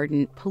Winter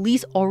Garden,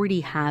 police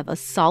already have a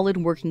solid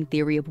working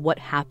theory of what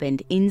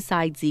happened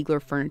inside Ziegler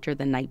Furniture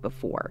the night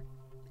before.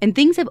 And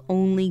things have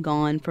only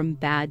gone from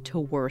bad to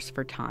worse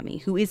for Tommy,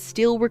 who is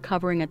still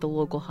recovering at the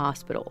local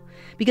hospital,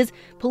 because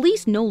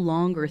police no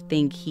longer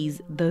think he's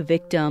the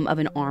victim of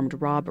an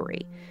armed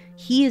robbery.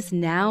 He is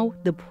now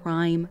the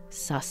prime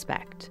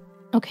suspect.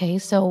 Okay,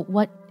 so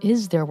what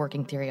is their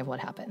working theory of what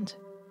happened?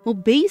 Well,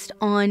 based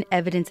on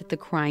evidence at the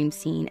crime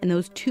scene and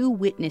those 2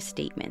 witness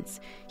statements,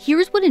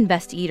 here's what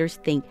investigators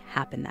think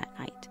happened that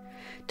night.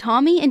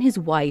 Tommy and his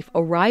wife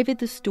arrive at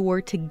the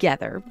store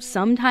together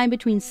sometime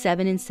between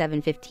 7 and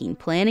 7:15,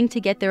 planning to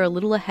get there a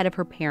little ahead of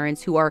her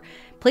parents, who are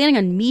planning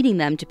on meeting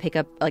them to pick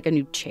up a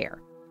new chair.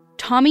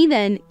 Tommy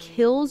then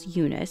kills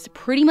Eunice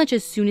pretty much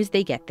as soon as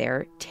they get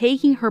there,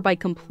 taking her by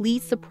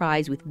complete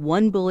surprise with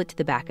 1 bullet to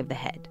the back of the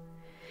head.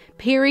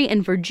 Perry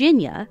and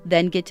Virginia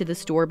then get to the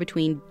store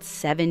between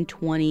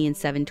 7:20 and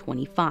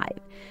 7:25.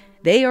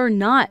 They are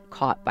not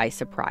caught by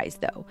surprise,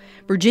 though.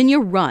 Virginia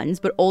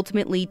runs, but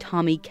ultimately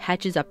Tommy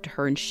catches up to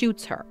her and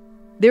shoots her.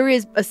 There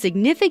is a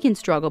significant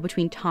struggle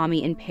between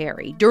Tommy and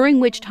Perry, during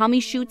which Tommy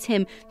shoots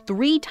him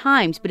 3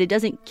 times, but it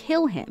doesn't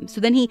kill him.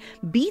 So then he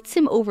beats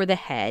him over the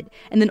head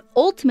and then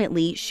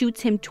ultimately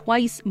shoots him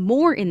twice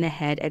more in the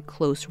head at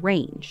close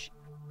range.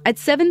 At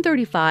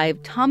 7:35,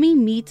 Tommy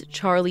meets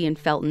Charlie and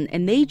Felton,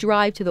 and they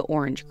drive to the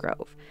Orange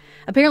Grove.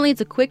 Apparently, it's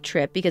a quick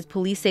trip because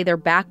police say they're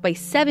back by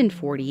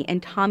 7:40,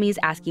 and Tommy is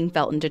asking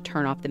Felton to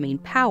turn off the main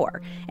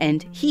power.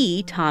 And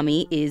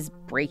Tommy, is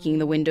breaking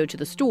the window to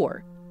the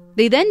store.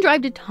 They then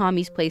drive to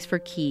Tommy's place for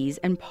keys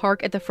and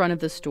park at the front of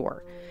the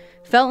store.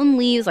 Felton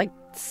leaves like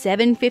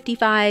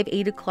 7:55,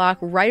 8 o'clock,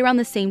 right around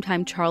the same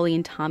time Charlie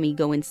and Tommy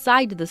go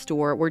inside to the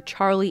store, where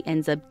Charlie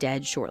ends up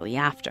dead shortly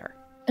after.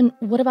 And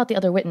what about the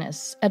other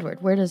witness,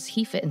 Edward? Where does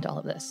he fit into all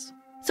of this?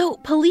 So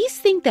police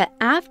think that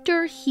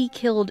after he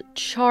killed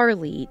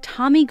Charlie,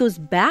 Tommy goes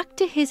back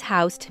to his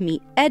house to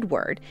meet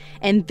Edward,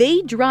 and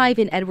they drive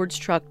in Edward's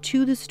truck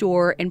to the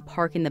store and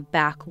park in the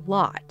back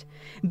lot.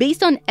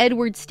 Based on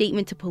Edward's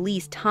statement to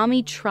police,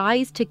 Tommy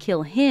tries to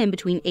kill him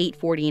between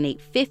 8:40 and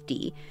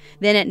 8:50.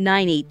 Then at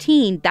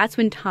 9:18, that's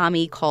when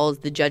Tommy calls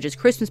the judge's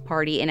Christmas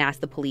party and asks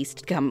the police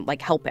to come,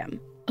 help him.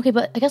 Okay,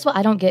 but I guess what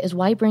I don't get is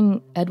why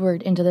bring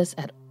Edward into this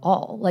at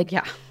all?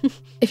 Yeah.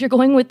 If you're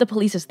going with the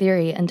police's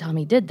theory and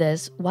Tommy did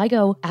this, why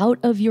go out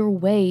of your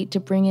way to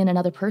bring in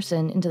another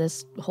person into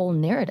this whole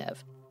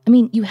narrative? I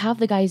mean, you have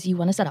the guys you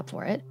want to set up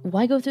for it.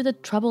 Why go through the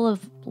trouble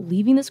of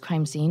leaving this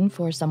crime scene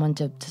for someone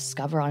to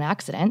discover on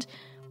accident?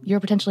 You're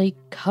potentially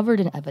covered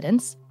in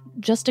evidence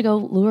just to go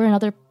lure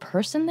another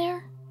person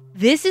there?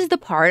 This is the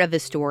part of the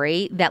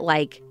story that,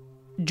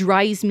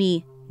 drives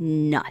me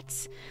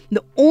nuts.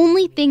 The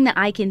only thing that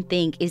I can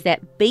think is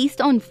that based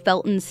on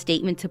Felton's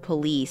statement to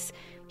police,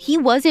 he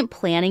wasn't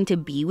planning to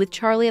be with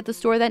Charlie at the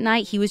store that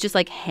night. He was just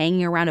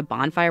hanging around a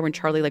bonfire when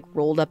Charlie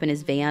rolled up in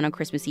his van on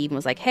Christmas Eve and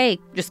was like, hey,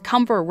 just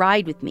come for a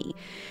ride with me.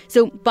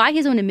 So by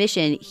his own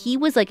admission, he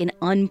was an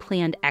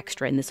unplanned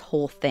extra in this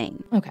whole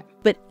thing. Okay.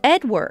 But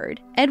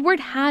Edward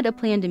had a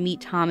plan to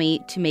meet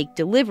Tommy to make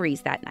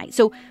deliveries that night.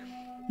 So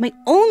my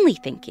only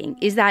thinking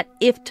is that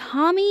if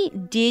Tommy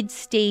did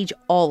stage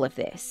all of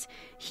this,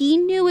 he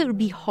knew it would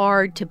be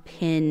hard to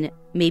pin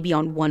maybe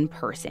on one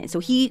person. So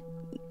he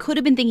could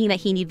have been thinking that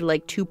he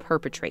needed 2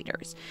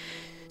 perpetrators.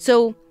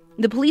 So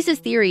the police's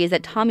theory is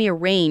that Tommy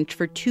arranged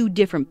for 2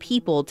 different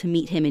people to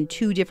meet him in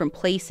 2 different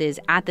places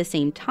at the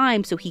same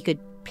time so he could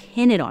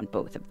pin it on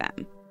both of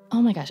them.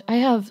 Oh my gosh, I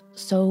have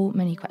so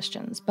many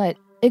questions. But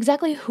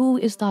exactly who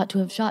is thought to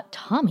have shot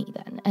Tommy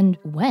then, and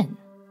when?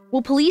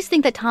 Well, police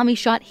think that Tommy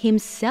shot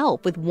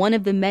himself with one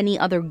of the many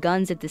other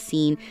guns at the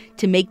scene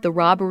to make the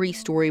robbery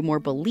story more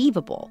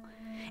believable.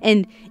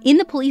 And in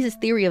the police's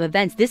theory of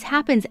events, this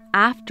happens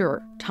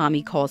after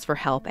Tommy calls for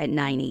help at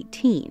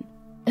 9:18.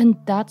 And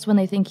that's when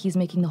they think he's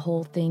making the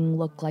whole thing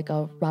look like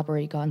a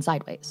robbery gone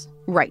sideways.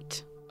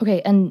 Right.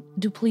 Okay, and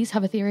do police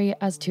have a theory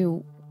as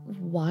to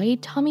why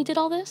Tommy did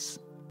all this?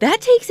 That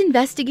takes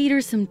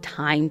investigators some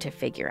time to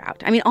figure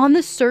out. I mean, on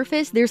the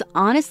surface, there's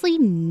honestly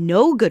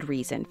no good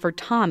reason for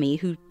Tommy,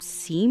 who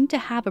seemed to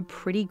have a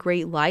pretty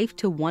great life,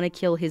 to want to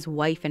kill his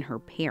wife and her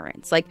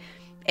parents.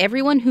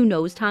 Everyone who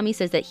knows Tommy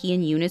says that he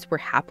and Eunice were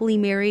happily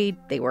married.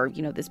 They were,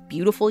 this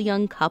beautiful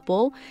young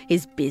couple.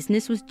 His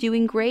business was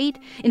doing great.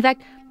 In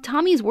fact,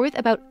 Tommy's worth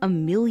about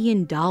 $1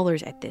 million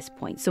at this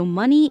point, so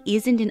money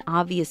isn't an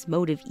obvious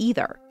motive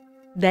either.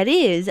 That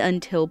is,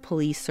 until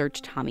police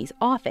search Tommy's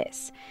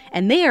office.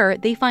 And there,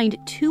 they find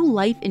 2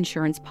 life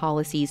insurance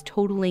policies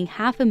totaling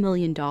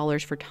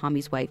 $500,000 for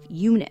Tommy's wife,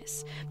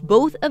 Eunice.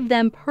 Both of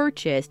them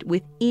purchased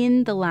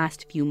within the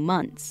last few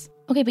months.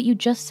 Okay, but you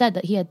just said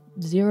that he had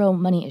 0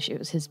 money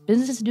issues. His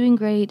business is doing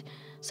great.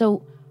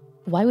 So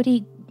why would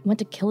he want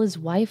to kill his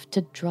wife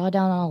to draw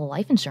down on a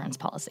life insurance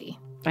policy?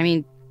 I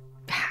mean,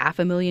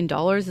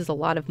 $500,000 is a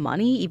lot of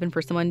money, even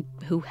for someone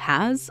who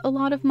has a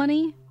lot of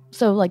money.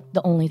 So,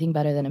 the only thing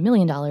better than $1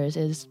 million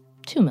is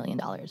 $2 million.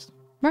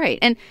 Right.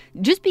 And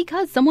just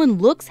because someone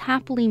looks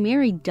happily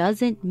married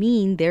doesn't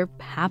mean they're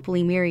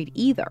happily married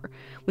either.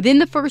 Within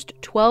the first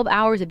 12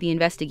 hours of the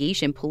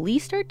investigation,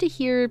 police start to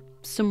hear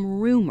some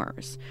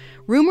rumors.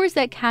 Rumors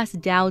that cast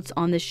doubts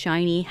on the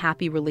shiny,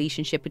 happy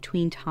relationship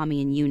between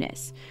Tommy and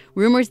Eunice.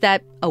 Rumors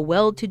that a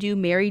well-to-do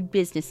married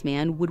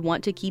businessman would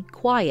want to keep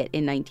quiet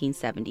in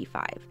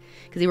 1975.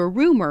 Because they were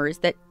rumors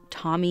that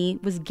Tommy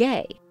was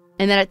gay.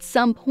 And that at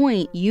some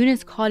point,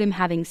 Eunice caught him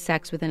having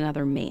sex with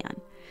another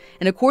man.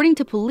 And according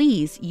to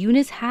police,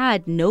 Eunice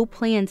had no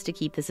plans to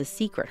keep this a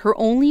secret. Her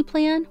only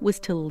plan was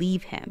to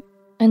leave him.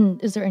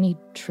 And is there any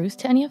truth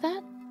to any of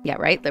that? Yeah,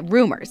 right? The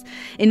rumors.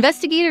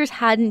 Investigators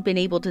hadn't been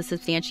able to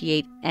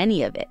substantiate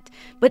any of it.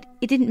 But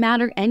it didn't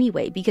matter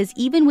anyway, because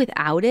even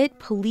without it,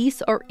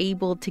 police are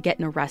able to get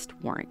an arrest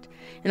warrant.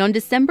 And on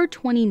December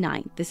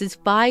 29th, this is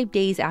 5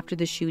 days after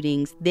the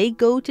shootings, they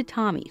go to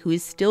Tommy, who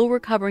is still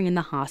recovering in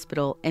the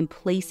hospital, and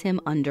place him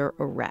under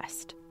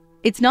arrest.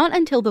 It's not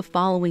until the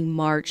following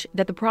March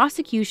that the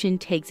prosecution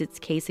takes its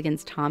case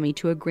against Tommy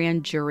to a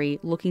grand jury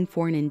looking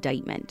for an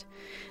indictment.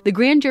 The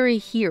grand jury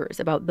hears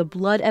about the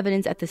blood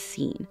evidence at the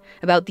scene,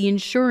 about the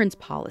insurance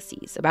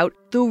policies, about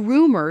the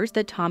rumors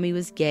that Tommy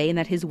was gay and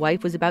that his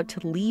wife was about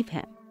to leave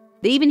him.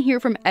 They even hear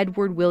from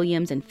Edward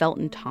Williams and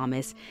Felton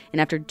Thomas,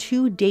 and after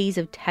 2 days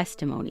of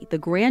testimony, the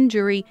grand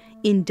jury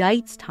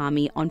indicts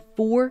Tommy on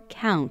 4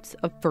 counts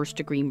of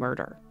first-degree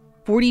murder.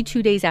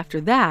 42 days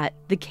after that,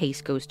 the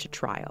case goes to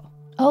trial.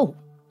 Oh,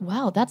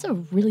 wow, that's a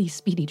really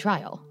speedy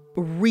trial.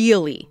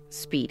 Really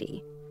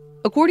speedy.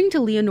 According to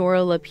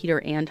Leonora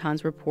LaPeter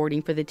Anton's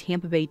reporting for the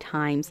Tampa Bay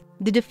Times,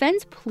 the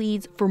defense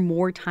pleads for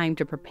more time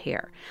to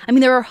prepare. I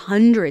mean, there are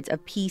hundreds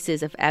of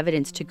pieces of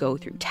evidence to go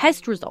through,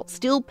 test results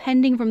still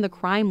pending from the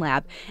crime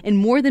lab, and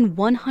more than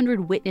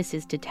 100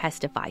 witnesses to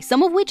testify,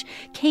 some of which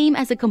came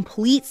as a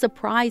complete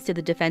surprise to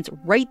the defense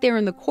right there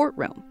in the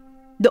courtroom.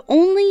 The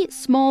only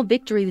small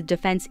victory the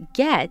defense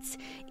gets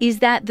is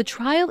that the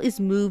trial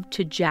is moved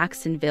to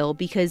Jacksonville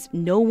because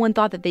no one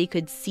thought that they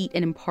could seat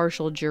an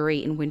impartial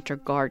jury in Winter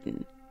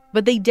Garden.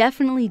 But they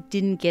definitely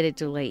didn't get it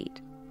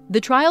delayed.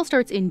 The trial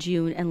starts in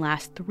June and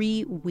lasts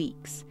 3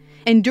 weeks.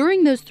 And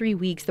during those 3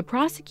 weeks, the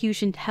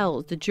prosecution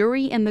tells the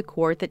jury and the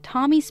court that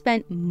Tommy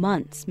spent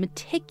months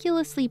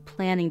meticulously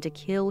planning to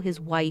kill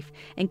his wife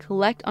and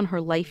collect on her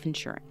life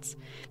insurance,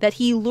 that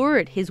he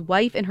lured his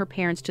wife and her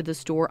parents to the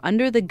store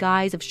under the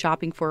guise of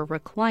shopping for a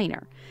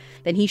recliner.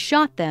 Then he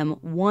shot them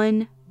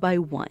one by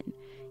one,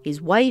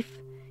 his wife,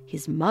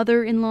 his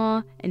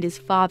mother-in-law, and his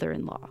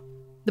father-in-law.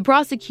 The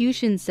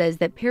prosecution says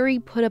that Perry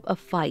put up a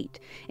fight,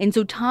 and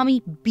so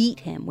Tommy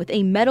beat him with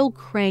a metal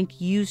crank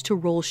used to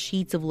roll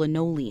sheets of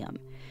linoleum.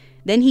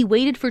 Then he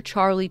waited for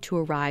Charlie to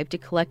arrive to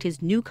collect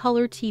his new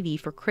color TV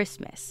for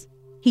Christmas.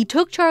 He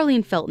took Charlie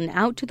and Felton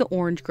out to the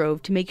orange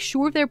grove to make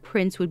sure their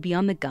prints would be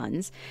on the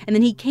guns, and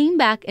then he came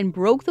back and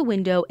broke the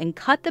window and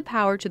cut the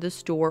power to the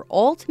store,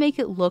 all to make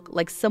it look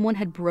like someone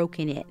had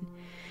broken in.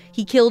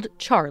 He killed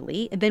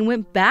Charlie and then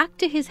went back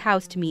to his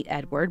house to meet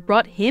Edward,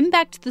 brought him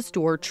back to the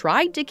store,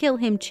 tried to kill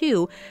him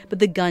too, but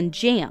the gun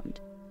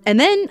jammed. And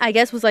then, I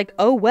guess, was like,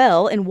 oh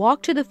well, and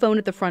walked to the phone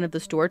at the front of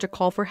the store to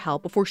call for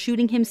help before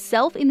shooting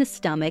himself in the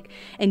stomach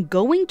and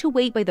going to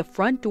wait by the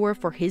front door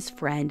for his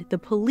friend, the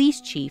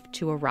police chief,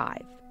 to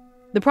arrive.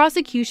 The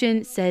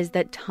prosecution says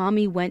that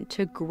Tommy went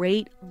to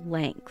great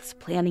lengths,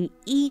 planning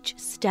each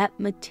step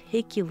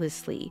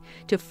meticulously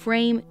to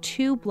frame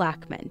 2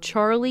 black men,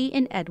 Charlie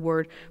and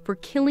Edward, for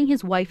killing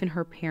his wife and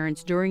her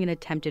parents during an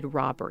attempted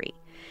robbery.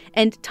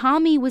 And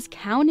Tommy was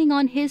counting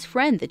on his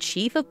friend, the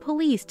chief of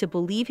police, to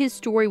believe his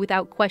story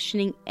without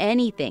questioning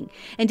anything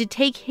and to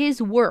take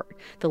his word,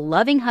 the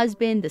loving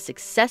husband, the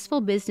successful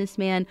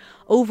businessman,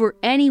 over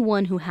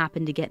anyone who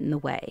happened to get in the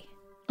way.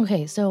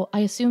 Okay, so I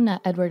assume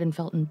that Edward and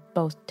Felton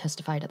both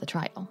testified at the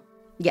trial.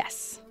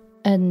 Yes.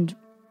 And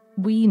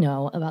we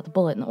know about the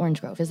bullet in the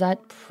orange grove. Is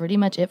that pretty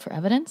much it for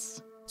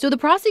evidence? So the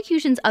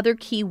prosecution's other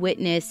key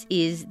witness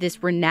is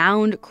this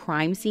renowned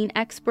crime scene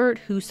expert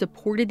who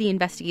supported the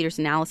investigators'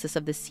 analysis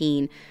of the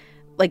scene,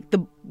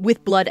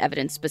 with blood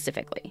evidence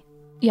specifically.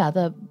 Yeah,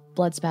 the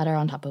blood spatter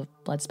on top of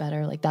blood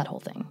spatter, like that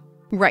whole thing.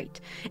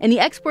 Right. And the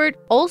expert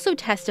also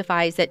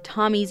testifies that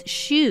Tommy's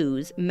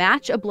shoes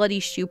match a bloody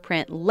shoe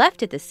print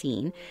left at the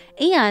scene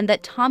and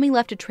that Tommy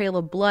left a trail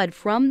of blood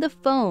from the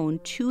phone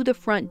to the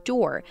front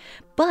door,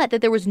 but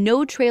that there was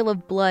no trail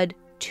of blood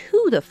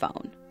to the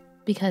phone.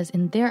 Because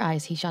in their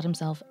eyes, he shot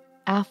himself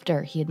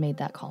after he had made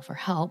that call for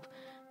help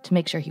to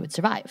make sure he would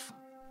survive.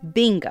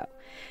 Bingo.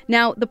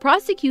 Now, the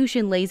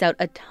prosecution lays out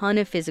a ton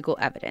of physical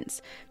evidence.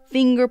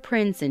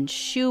 Fingerprints and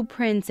shoe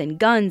prints and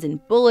guns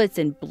and bullets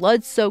and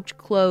blood-soaked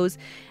clothes.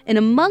 And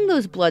among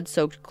those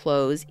blood-soaked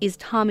clothes is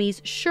Tommy's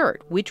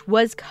shirt, which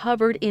was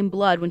covered in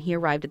blood when he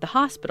arrived at the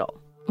hospital.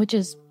 Which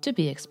is to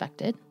be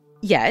expected.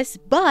 Yes,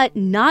 but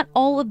not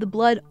all of the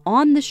blood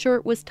on the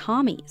shirt was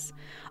Tommy's.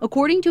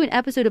 According to an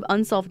episode of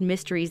Unsolved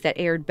Mysteries that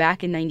aired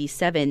back in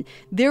 '97,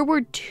 there were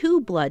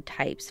 2 blood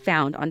types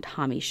found on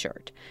Tommy's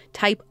shirt,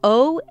 type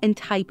O and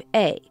type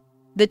A.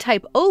 The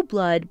type O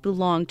blood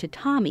belonged to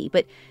Tommy,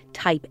 but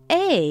type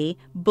A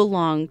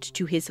belonged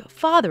to his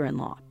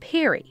father-in-law,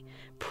 Perry.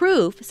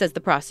 Proof, says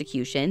the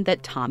prosecution,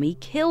 that Tommy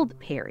killed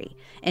Perry,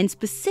 and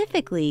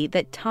specifically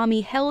that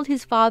Tommy held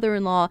his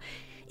father-in-law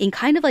in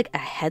kind of like a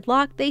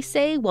headlock, they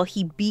say, while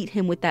he beat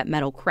him with that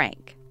metal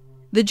crank.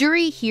 The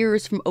jury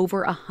hears from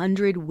over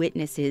 100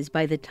 witnesses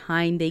by the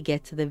time they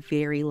get to the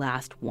very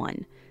last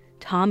one.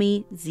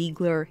 Tommy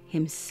Ziegler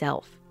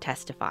himself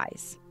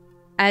testifies.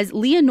 As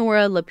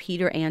Leonora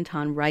LaPeter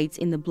Anton writes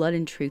in the Blood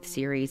and Truth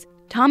series,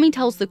 Tommy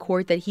tells the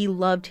court that he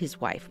loved his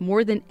wife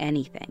more than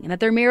anything and that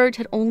their marriage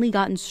had only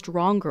gotten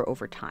stronger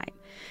over time,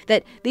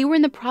 that they were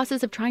in the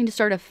process of trying to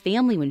start a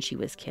family when she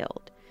was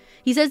killed.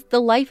 He says the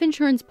life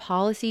insurance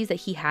policies that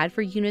he had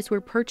for Eunice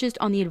were purchased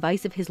on the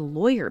advice of his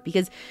lawyer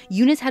because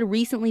Eunice had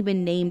recently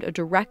been named a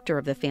director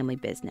of the family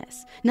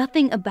business.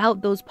 Nothing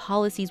about those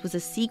policies was a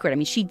secret. I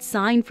mean, she'd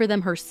signed for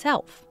them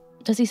herself.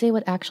 Does he say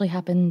what actually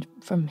happened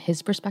from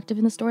his perspective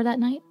in the store that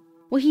night?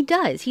 Well, he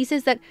does. He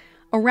says that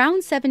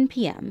Around 7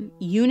 p.m.,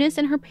 Eunice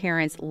and her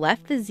parents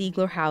left the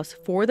Ziegler house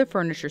for the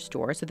furniture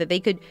store so that they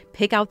could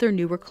pick out their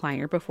new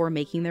recliner before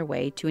making their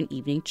way to an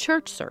evening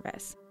church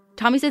service.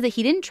 Tommy says that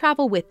he didn't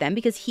travel with them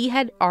because he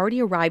had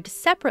already arrived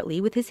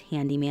separately with his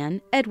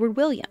handyman, Edward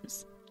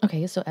Williams.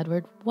 Okay, so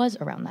Edward was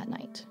around that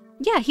night.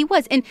 Yeah, he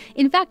was. And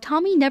in fact,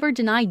 Tommy never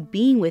denied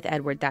being with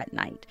Edward that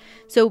night.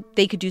 So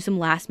they could do some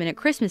last-minute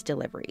Christmas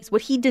deliveries.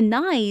 What he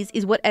denies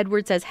is what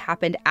Edward says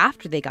happened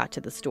after they got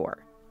to the store.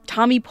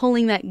 Tommy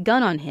pulling that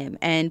gun on him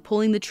and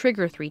pulling the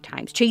trigger 3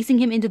 times, chasing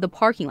him into the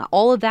parking lot,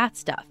 all of that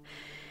stuff.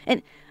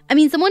 And I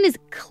mean, someone is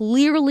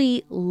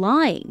clearly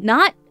lying,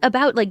 not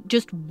about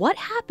just what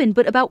happened,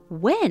 but about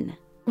when.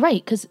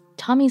 Right, because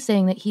Tommy's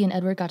saying that he and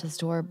Edward got to the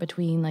store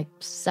between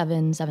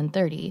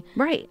 7:30.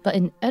 Right. But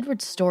in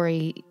Edward's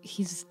story,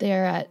 he's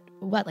there at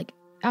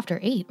after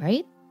 8,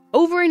 right?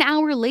 Over an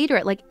hour later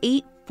at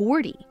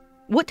 8:40.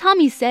 What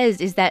Tommy says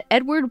is that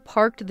Edward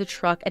parked the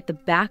truck at the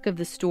back of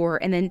the store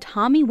and then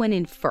Tommy went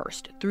in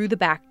first through the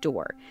back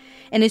door.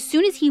 And as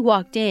soon as he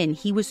walked in,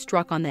 he was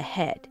struck on the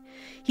head.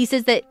 He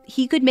says that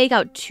he could make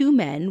out 2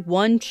 men,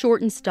 one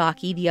short and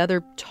stocky, the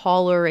other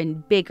taller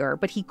and bigger,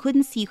 but he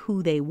couldn't see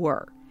who they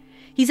were.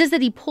 He says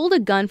that he pulled a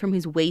gun from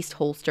his waist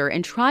holster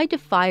and tried to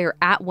fire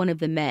at one of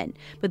the men,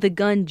 but the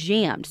gun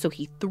jammed, so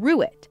he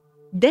threw it.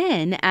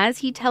 Then, as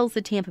he tells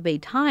the Tampa Bay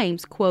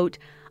Times, quote,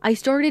 "I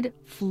started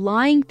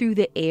flying through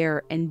the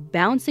air and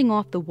bouncing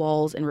off the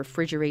walls and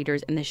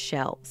refrigerators and the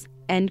shelves,"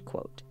 end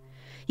quote.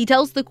 He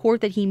tells the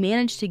court that he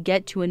managed to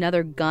get to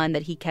another gun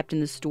that he kept in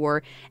the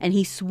store, and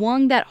he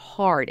swung that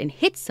hard and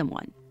hit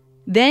someone.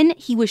 Then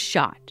he was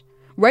shot.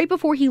 Right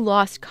before he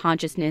lost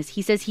consciousness,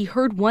 he says he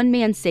heard one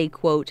man say,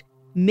 quote,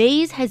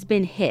 "Mays has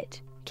been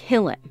hit.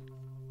 Kill him,"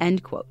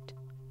 end quote.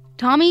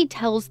 Tommy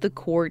tells the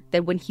court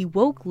that when he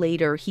woke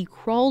later, he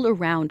crawled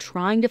around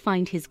trying to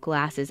find his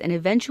glasses and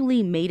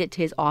eventually made it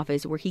to his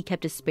office where he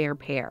kept a spare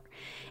pair.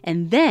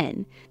 And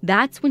then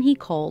that's when he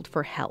called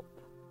for help.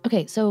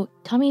 Okay, so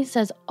Tommy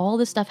says all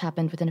this stuff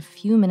happened within a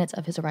few minutes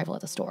of his arrival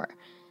at the store.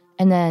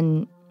 And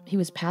then he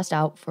was passed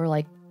out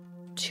for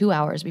 2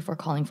 hours before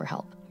calling for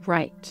help.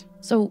 Right.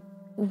 So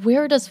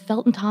where does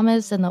Felton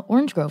Thomas and the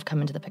Orange Grove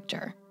come into the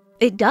picture?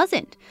 It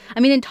doesn't. I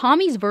mean, in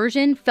Tommy's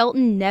version,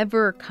 Felton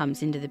never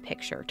comes into the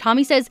picture.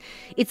 Tommy says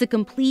it's a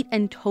complete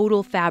and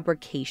total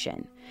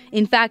fabrication.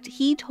 In fact,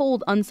 he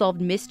told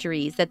Unsolved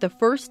Mysteries that the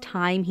first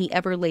time he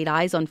ever laid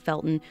eyes on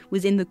Felton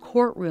was in the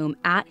courtroom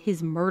at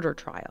his murder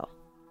trial.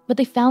 But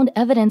they found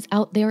evidence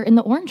out there in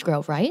the Orange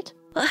Grove, right?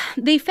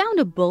 They found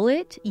a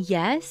bullet,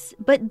 yes,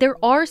 but there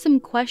are some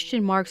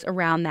question marks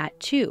around that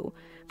too.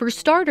 For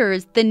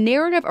starters, the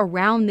narrative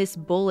around this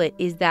bullet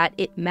is that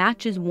it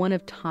matches one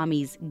of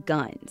Tommy's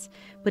guns.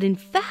 But in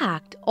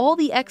fact, all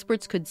the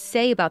experts could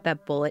say about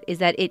that bullet is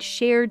that it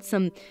shared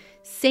some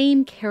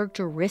same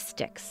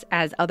characteristics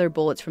as other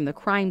bullets from the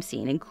crime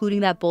scene,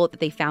 including that bullet that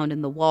they found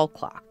in the wall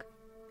clock.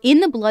 In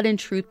the Blood and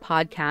Truth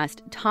podcast,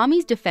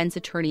 Tommy's defense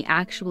attorney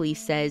actually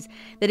says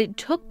that it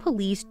took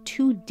police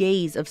 2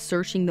 days of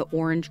searching the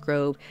Orange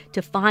Grove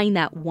to find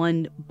that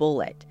one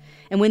bullet.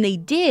 And when they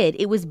did,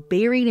 it was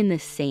buried in the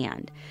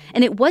sand.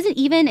 And it wasn't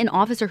even an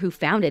officer who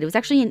found it. It was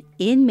actually an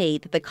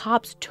inmate that the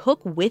cops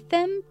took with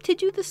them to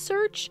do the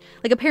search.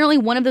 Apparently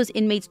one of those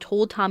inmates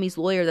told Tommy's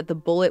lawyer that the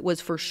bullet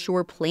was for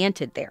sure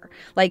planted there.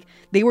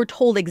 They were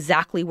told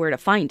exactly where to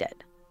find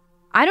it.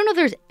 I don't know if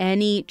there's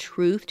any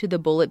truth to the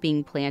bullet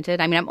being planted.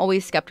 I mean, I'm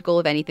always skeptical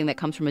of anything that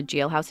comes from a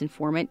jailhouse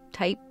informant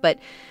type, but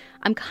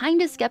I'm kind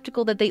of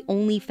skeptical that they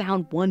only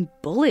found one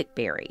bullet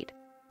buried.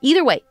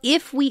 Either way,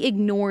 if we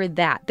ignore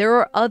that, there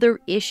are other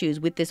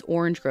issues with this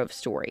Orange Grove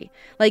story.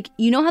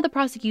 You know how the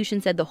prosecution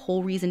said the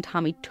whole reason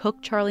Tommy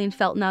took Charlie and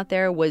Felton out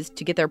there was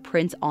to get their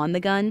prints on the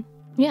gun?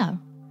 Yeah.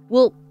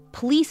 Well,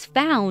 police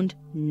found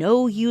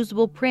no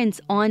usable prints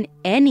on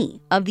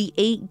any of the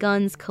 8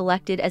 guns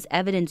collected as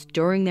evidence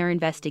during their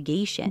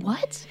investigation.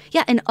 What?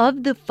 Yeah, and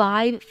of the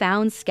 5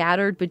 found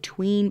scattered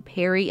between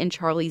Perry and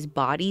Charlie's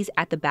bodies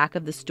at the back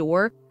of the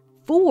store,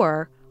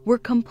 4 were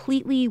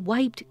completely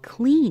wiped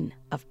clean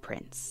of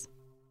prints.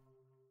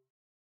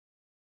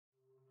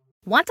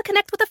 Want to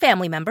connect with a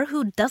family member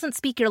who doesn't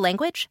speak your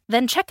language?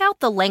 Then check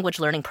out the language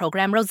learning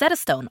program Rosetta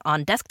Stone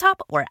on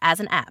desktop or as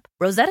an app.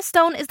 Rosetta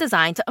Stone is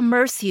designed to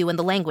immerse you in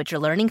the language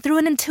you're learning through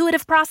an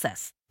intuitive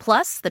process.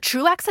 Plus, the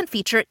True Accent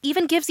feature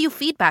even gives you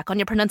feedback on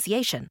your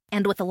pronunciation.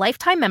 And with a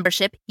lifetime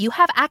membership, you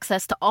have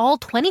access to all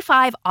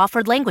 25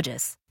 offered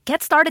languages.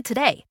 Get started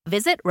today.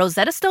 Visit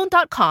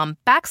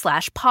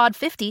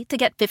rosettastone.com/pod50 to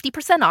get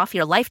 50% off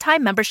your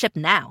lifetime membership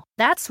now.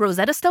 That's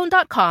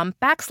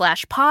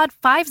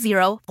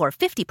rosettastone.com/pod50 for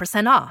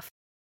 50% off.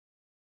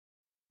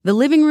 The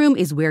living room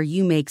is where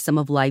you make some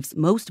of life's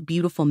most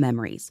beautiful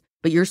memories,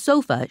 but your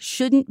sofa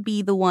shouldn't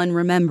be the one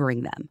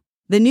remembering them.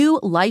 The new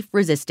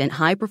life-resistant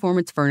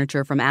high-performance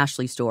furniture from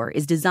Ashley Store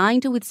is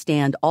designed to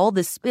withstand all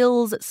the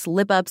spills,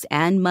 slip-ups,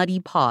 and muddy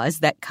paws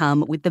that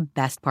come with the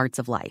best parts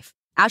of life.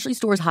 Ashley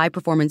Store's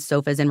high-performance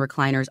sofas and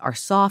recliners are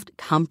soft,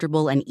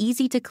 comfortable, and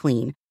easy to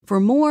clean for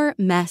more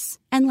mess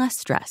and less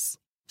stress.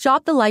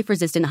 Shop the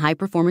life-resistant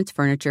high-performance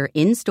furniture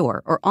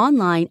in-store or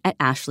online at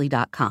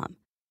Ashley.com.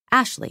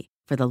 Ashley,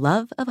 for the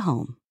love of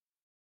home.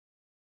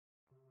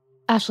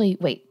 Ashley,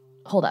 wait,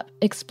 hold up.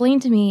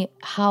 Explain to me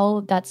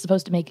how that's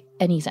supposed to make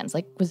any sense.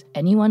 Like, was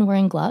anyone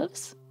wearing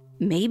gloves?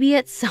 Maybe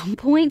at some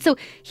point. So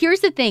here's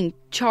the thing.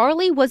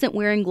 Charlie wasn't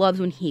wearing gloves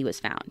when he was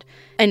found.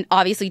 And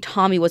obviously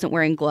Tommy wasn't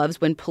wearing gloves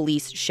when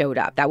police showed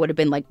up. That would have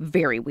been like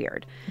very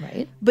weird.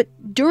 Right. But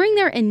during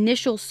their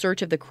initial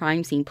search of the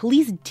crime scene,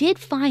 police did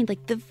find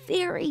like the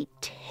very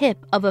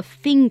tip of a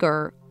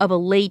finger of a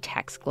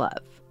latex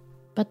glove.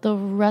 But the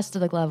rest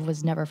of the glove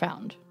was never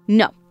found.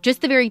 No,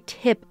 just the very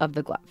tip of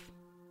the glove.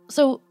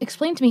 So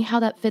explain to me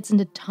how that fits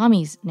into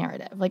Tommy's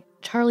narrative. Like,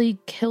 Charlie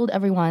killed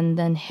everyone,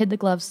 then hid the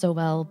gloves so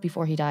well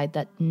before he died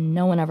that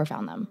no one ever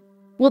found them.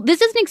 Well,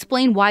 this doesn't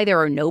explain why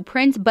there are no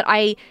prints, but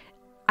I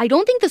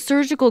don't think the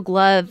surgical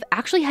glove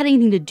actually had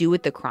anything to do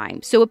with the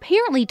crime. So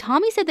apparently,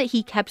 Tommy said that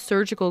he kept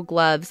surgical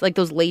gloves, like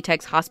those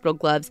latex hospital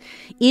gloves,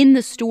 in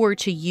the store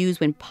to use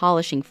when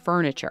polishing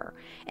furniture.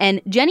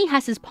 And Jenny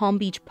Hess's Palm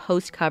Beach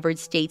Post coverage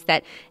states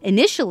that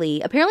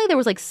initially, apparently there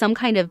was like some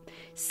kind of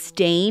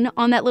stain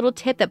on that little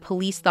tip that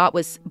police thought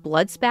was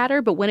blood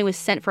spatter, but when it was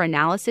sent for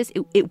analysis,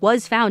 it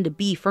was found to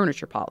be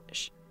furniture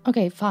polish.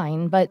 Okay,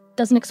 fine, but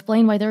doesn't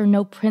explain why there are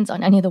no prints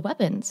on any of the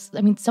weapons.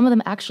 I mean, some of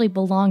them actually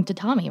belonged to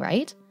Tommy,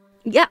 right?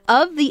 Yeah,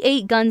 of the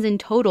 8 guns in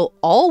total,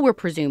 all were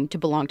presumed to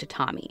belong to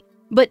Tommy.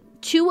 But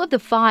 2 of the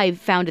 5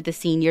 found at the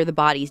scene near the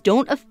bodies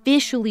don't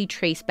officially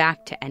trace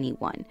back to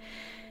anyone.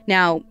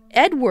 Now,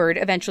 Edward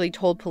eventually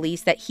told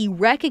police that he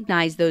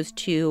recognized those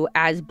 2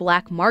 as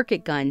black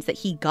market guns that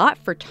he got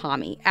for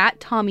Tommy at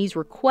Tommy's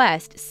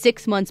request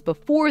 6 months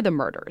before the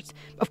murders.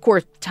 Of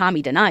course,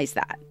 Tommy denies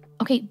that.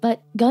 Okay,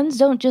 but guns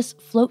don't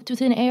just float through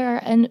thin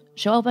air and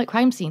show up at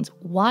crime scenes.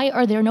 Why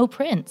are there no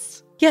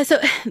prints? Yeah, so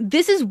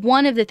this is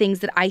one of the things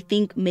that I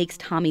think makes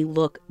Tommy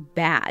look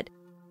bad.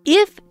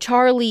 If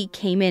Charlie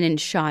came in and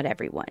shot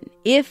everyone,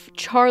 if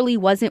Charlie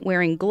wasn't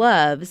wearing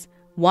gloves,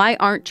 why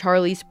aren't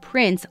Charlie's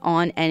prints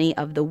on any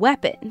of the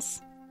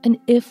weapons? And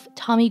if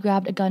Tommy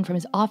grabbed a gun from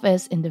his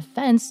office in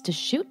defense to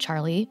shoot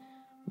Charlie,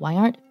 why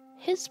aren't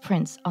his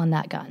prints on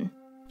that gun?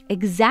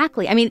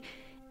 Exactly. I mean,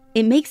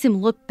 it makes him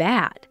look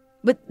bad.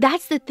 But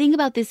that's the thing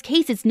about this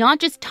case. It's not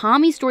just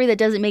Tommy's story that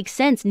doesn't make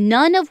sense.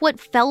 None of what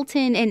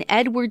Felton and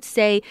Edwards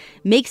say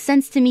makes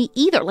sense to me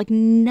either. Like,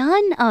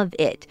 none of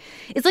it.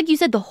 It's like you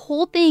said, the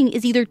whole thing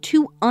is either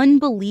too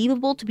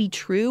unbelievable to be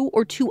true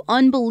or too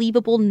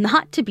unbelievable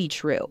not to be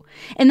true.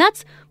 And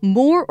that's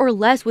more or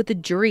less what the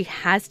jury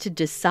has to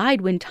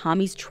decide when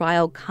Tommy's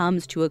trial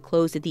comes to a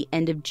close at the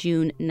end of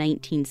June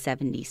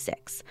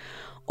 1976.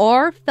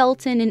 Are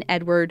Felton and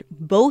Edward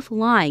both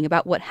lying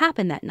about what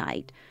happened that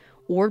night?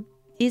 Or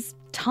is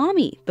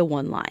Tommy the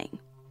one lying?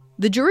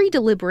 The jury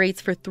deliberates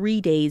for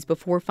 3 days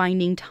before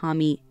finding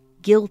Tommy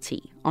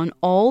guilty on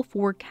all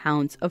 4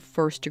 counts of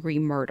first-degree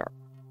murder.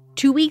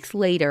 2 weeks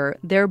later,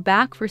 they're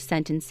back for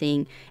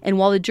sentencing, and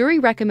while the jury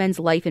recommends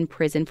life in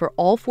prison for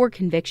all 4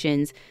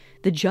 convictions,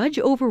 the judge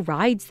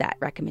overrides that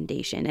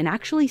recommendation and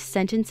actually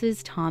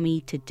sentences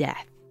Tommy to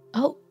death.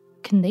 Oh,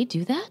 can they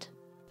do that?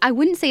 I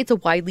wouldn't say it's a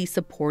widely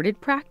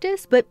supported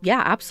practice, but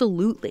yeah,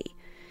 absolutely.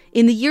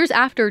 In the years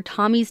after,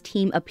 Tommy's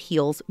team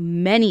appeals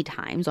many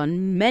times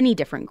on many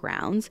different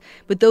grounds,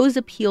 but those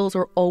appeals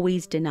are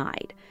always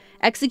denied.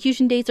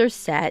 Execution dates are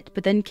set,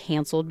 but then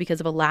canceled because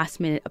of a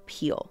last-minute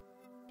appeal.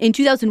 In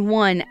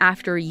 2001,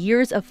 after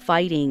years of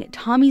fighting,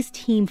 Tommy's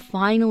team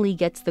finally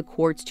gets the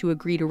courts to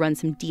agree to run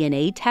some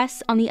DNA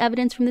tests on the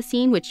evidence from the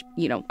scene, which,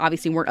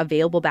 obviously weren't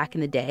available back in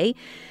the day.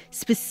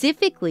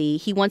 Specifically,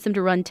 he wants them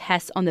to run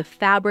tests on the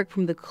fabric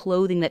from the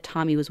clothing that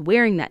Tommy was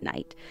wearing that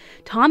night.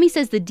 Tommy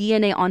says the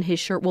DNA on his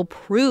shirt will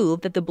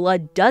prove that the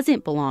blood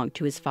doesn't belong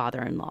to his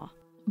father-in-law.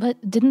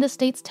 But didn't the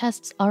state's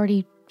tests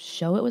already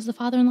show it was the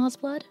father-in-law's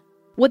blood?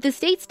 What the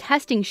state's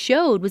testing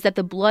showed was that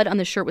the blood on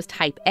the shirt was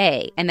type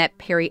A and that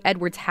Perry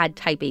Edwards had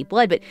type A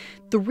blood, but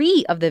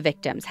 3 of the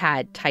victims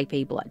had type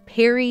A blood: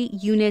 Perry,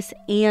 Eunice,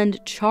 and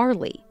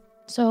Charlie.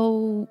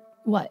 So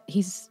what?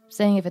 He's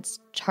saying if it's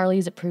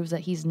Charlie's, it proves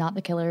that he's not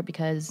the killer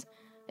because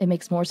it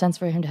makes more sense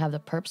for him to have the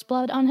perp's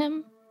blood on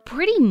him?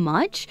 Pretty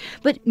much.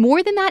 But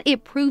more than that,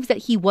 it proves that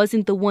he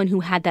wasn't the one who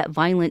had that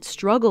violent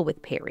struggle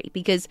with Perry.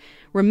 Because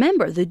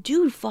remember, the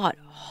dude fought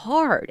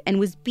hard and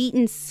was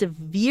beaten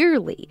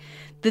severely.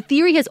 The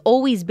theory has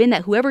always been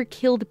that whoever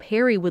killed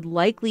Perry would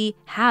likely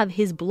have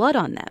his blood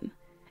on them.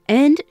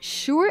 And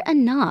sure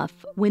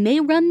enough, when they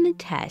run the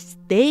test,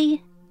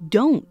 they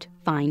don't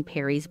find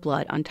Perry's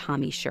blood on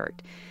Tommy's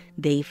shirt.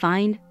 They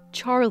find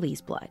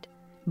Charlie's blood.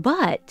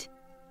 But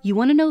you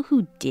want to know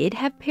who did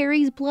have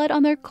Perry's blood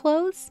on their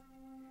clothes?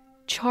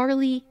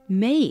 Charlie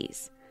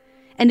Mays.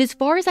 And as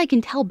far as I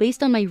can tell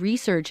based on my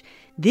research,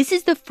 this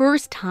is the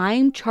first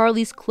time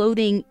Charlie's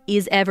clothing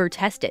is ever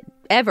tested.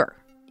 Ever.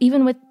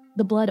 Even with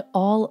the blood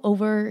all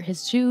over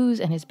his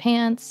shoes and his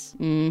pants?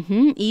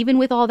 Even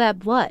with all that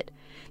blood.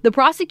 The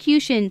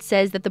prosecution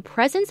says that the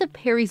presence of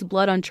Perry's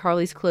blood on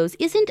Charlie's clothes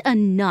isn't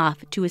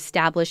enough to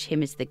establish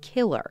him as the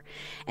killer,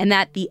 and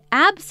that the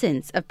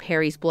absence of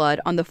Perry's blood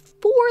on the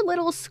 4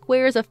 little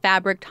squares of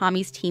fabric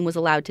Tommy's team was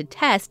allowed to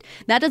test,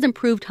 that doesn't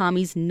prove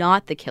Tommy's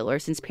not the killer,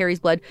 since Perry's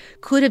blood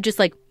could have just,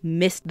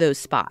 missed those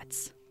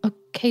spots.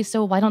 Okay,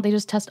 so why don't they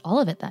just test all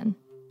of it then?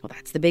 Well,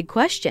 that's the big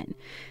question.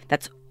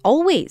 That's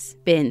always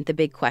been the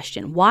big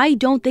question. Why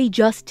don't they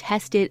just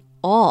test it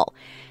all?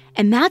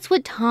 And that's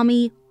what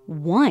Tommy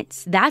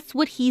wants. That's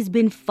what he's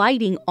been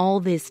fighting all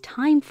this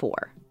time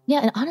for.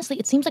 Yeah, and honestly,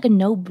 it seems like a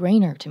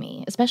no-brainer to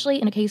me,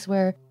 especially in a case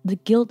where the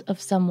guilt of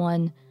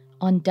someone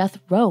on death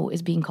row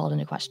is being called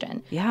into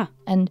question. Yeah.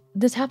 And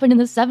this happened in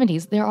the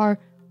 70s. There are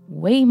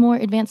way more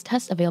advanced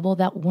tests available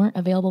that weren't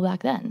available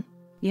back then.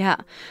 Yeah.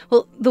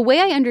 Well, the way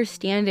I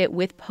understand it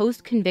with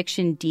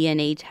post-conviction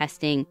DNA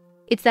testing,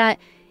 it's that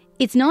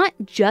it's not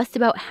just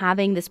about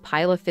having this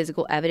pile of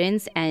physical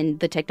evidence and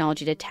the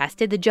technology to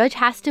test it. The judge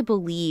has to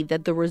believe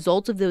that the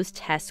results of those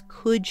tests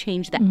could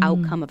change the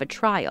outcome of a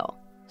trial.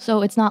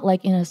 So it's not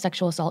like in a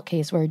sexual assault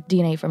case where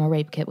DNA from a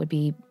rape kit would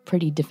be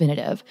pretty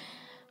definitive.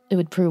 It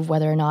would prove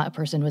whether or not a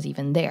person was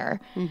even there.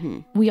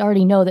 We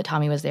already know that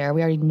Tommy was there.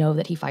 We already know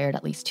that he fired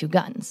at least 2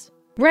 guns.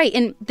 Right,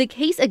 and the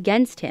case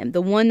against him,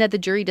 the one that the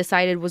jury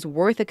decided was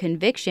worth a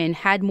conviction,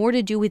 had more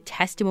to do with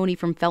testimony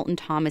from Felton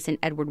Thomas and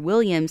Edward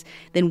Williams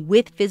than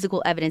with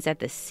physical evidence at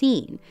the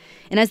scene.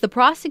 And as the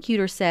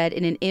prosecutor said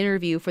in an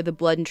interview for the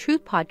Blood and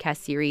Truth podcast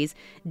series,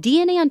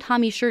 DNA on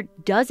Tommy's shirt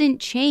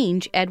doesn't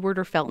change Edward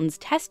or Felton's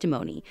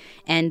testimony,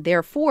 and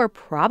therefore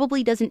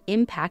probably doesn't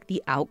impact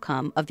the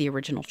outcome of the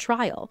original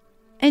trial.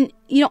 And,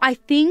 I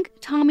think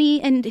Tommy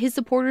and his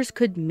supporters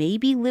could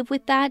maybe live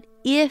with that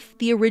if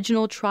the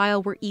original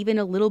trial were even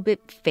a little bit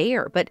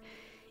fair, but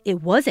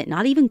it wasn't,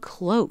 not even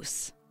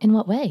close. In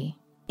what way?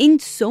 In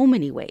so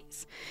many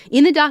ways.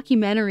 In the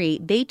documentary,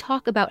 they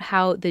talk about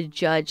how the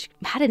judge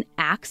had an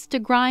axe to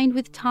grind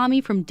with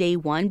Tommy from day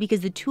one because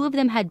the two of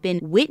them had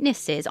been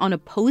witnesses on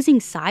opposing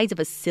sides of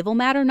a civil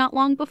matter not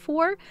long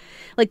before.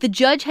 The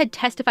judge had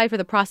testified for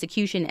the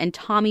prosecution and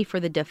Tommy for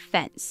the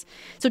defense.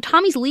 So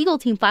Tommy's legal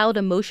team filed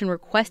a motion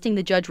requesting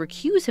the judge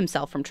recuse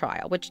himself from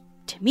trial, which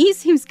to me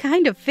seems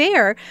kind of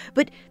fair,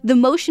 but the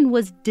motion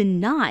was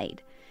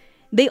denied.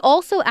 They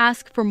also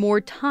asked for more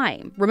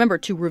time, remember,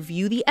 to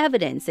review the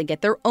evidence and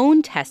get their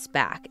own tests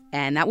back,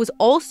 and that was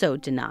also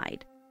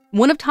denied.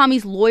 One of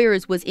Tommy's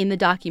lawyers was in the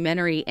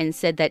documentary and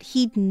said that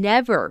he'd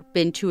never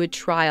been to a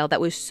trial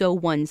that was so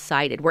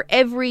one-sided, where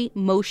every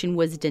motion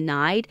was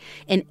denied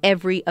and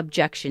every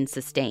objection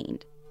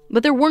sustained.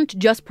 But there weren't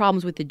just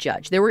problems with the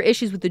judge. There were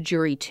issues with the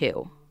jury,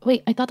 too.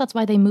 Wait, I thought that's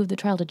why they moved the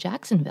trial to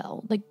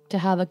Jacksonville, to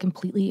have a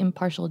completely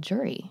impartial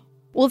jury.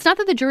 Well, it's not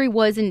that the jury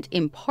wasn't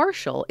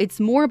impartial. It's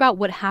more about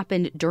what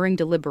happened during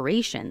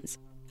deliberations.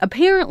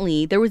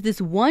 Apparently, there was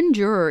this one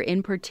juror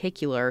in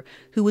particular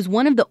who was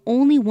one of the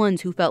only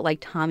ones who felt like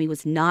Tommy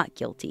was not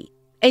guilty.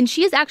 And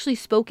she has actually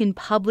spoken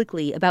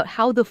publicly about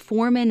how the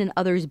foreman and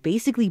others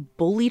basically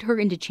bullied her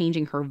into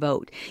changing her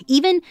vote,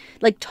 even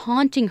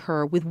taunting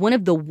her with one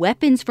of the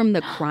weapons from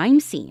the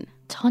crime scene.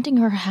 Taunting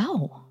her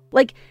how?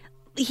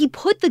 He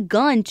put the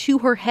gun to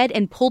her head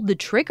and pulled the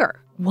trigger.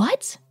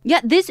 What?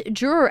 Yeah, this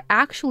juror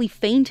actually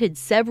fainted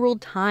several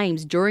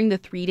times during the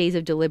 3 days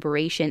of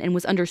deliberation and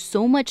was under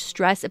so much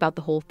stress about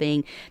the whole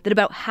thing that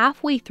about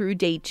halfway through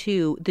day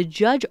 2, the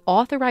judge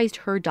authorized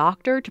her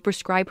doctor to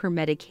prescribe her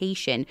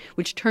medication,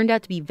 which turned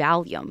out to be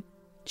Valium.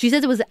 She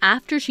says it was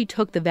after she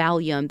took the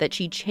Valium that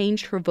she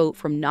changed her vote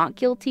from not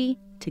guilty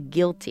to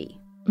guilty.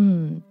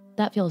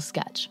 That feels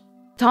sketch.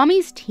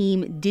 Tommy's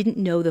team didn't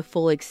know the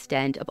full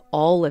extent of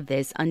all of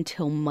this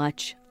until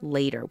much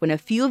later, when a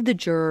few of the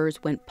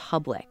jurors went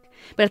public.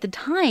 But at the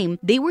time,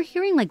 they were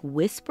hearing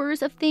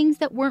whispers of things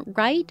that weren't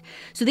right.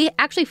 So they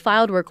actually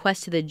filed a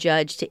request to the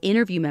judge to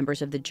interview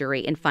members of the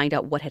jury and find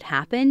out what had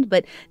happened.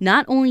 But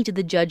not only did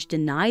the judge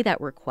deny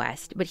that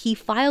request, but he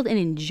filed an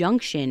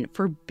injunction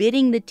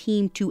forbidding the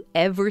team to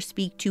ever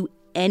speak to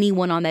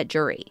anyone on that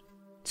jury.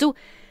 So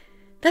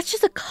that's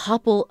just a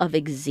couple of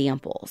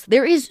examples.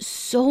 There is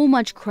so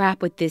much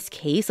crap with this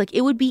case.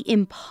 It would be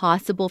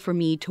impossible for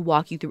me to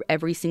walk you through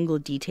every single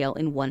detail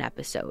in one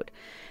episode.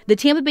 The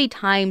Tampa Bay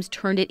Times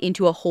turned it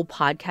into a whole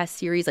podcast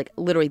series.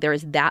 Literally, there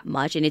is that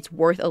much, and it's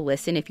worth a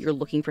listen if you're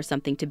looking for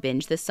something to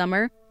binge this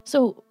summer.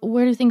 So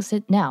where do things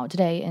sit now,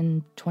 today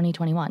in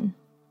 2021?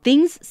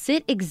 Things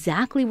sit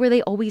exactly where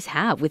they always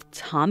have, with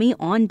Tommy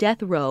on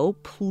death row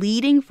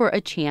pleading for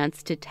a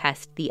chance to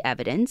test the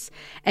evidence,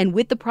 and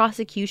with the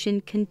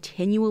prosecution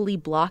continually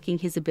blocking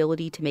his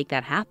ability to make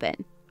that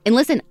happen. And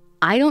listen,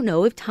 I don't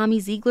know if Tommy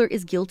Ziegler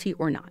is guilty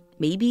or not.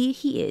 Maybe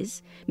he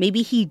is.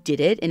 Maybe he did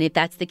it, and if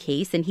that's the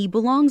case, then he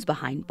belongs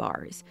behind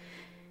bars.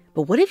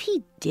 But what if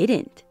he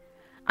didn't?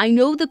 I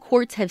know the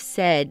courts have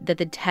said that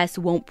the test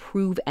won't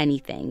prove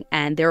anything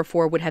and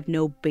therefore would have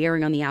no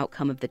bearing on the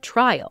outcome of the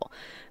trial.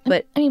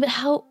 But but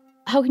how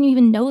can you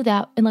even know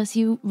that unless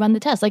you run the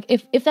test?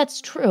 If that's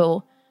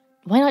true,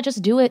 why not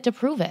just do it to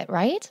prove it,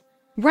 right?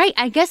 Right.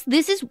 I guess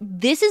this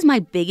is my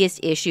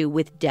biggest issue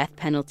with death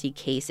penalty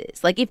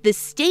cases. Like, if the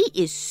state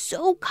is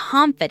so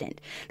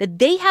confident that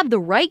they have the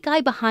right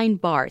guy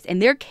behind bars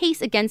and their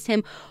case against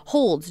him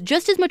holds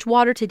just as much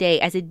water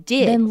today as it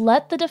did, then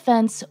let the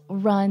defense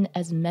run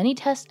as many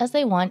tests as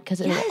they want,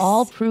 because it will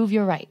all prove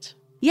you're right.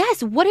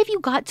 Yes. What have you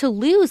got to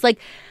lose? Like,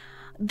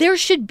 there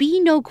should be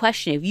no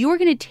question. If you are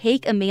going to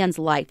take a man's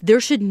life, there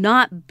should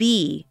not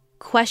be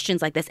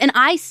questions like this. And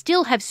I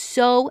still have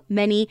so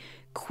many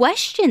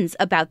questions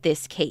about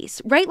this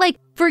case, right? Like,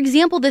 for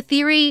example, the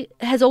theory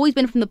has always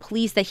been from the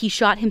police that he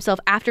shot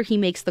himself after he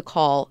makes the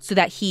call so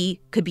that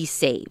he could be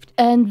saved.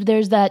 And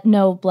there's that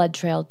no blood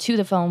trail to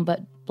the phone,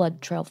 but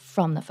blood trail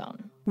from the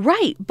phone.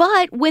 Right.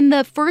 But when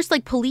the first,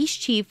 police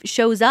chief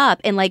shows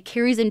up and,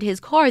 carries into his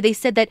car, they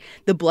said that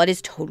the blood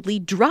is totally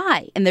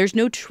dry and there's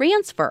no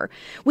transfer,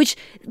 which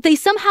they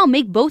somehow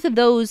make both of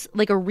those,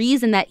 a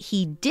reason that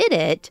he did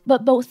it.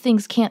 But both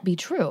things can't be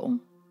true.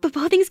 But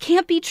both things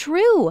can't be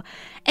true.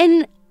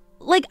 And,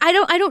 I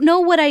don't know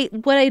what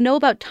I know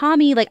about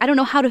Tommy. I don't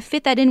know how to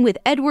fit that in with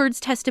Edward's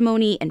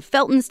testimony and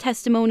Felton's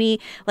testimony.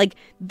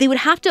 They would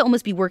have to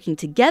almost be working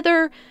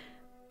together.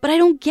 But I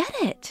don't get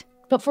it.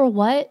 But for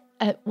what?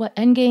 At what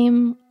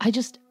endgame?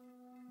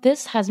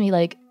 This has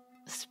me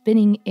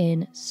spinning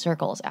in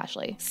circles,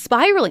 Ashley.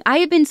 Spiraling. I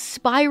have been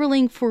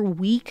spiraling for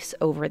weeks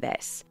over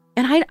this.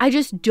 And I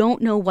just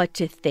don't know what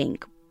to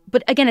think.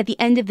 But again, at the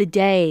end of the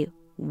day,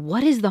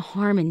 what is the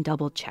harm in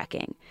double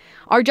checking?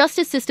 Our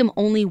justice system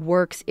only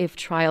works if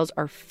trials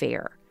are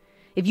fair.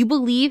 If you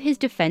believe his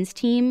defense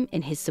team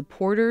and his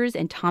supporters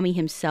and Tommy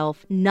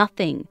himself,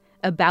 nothing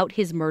about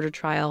his murder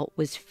trial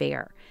was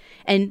fair.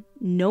 And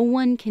no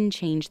one can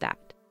change that.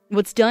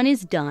 What's done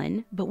is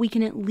done, but we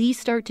can at least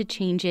start to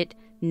change it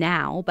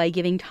now by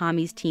giving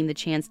Tommy's team the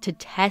chance to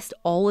test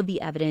all of the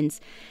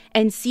evidence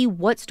and see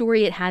what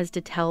story it has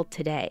to tell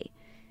today.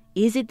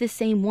 Is it the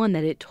same one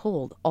that it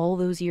told all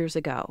those years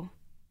ago?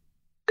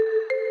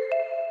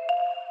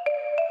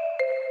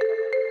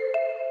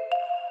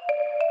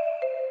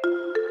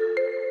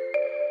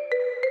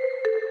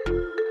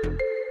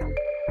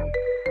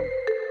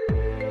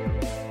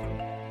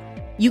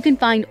 You can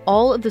find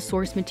all of the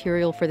source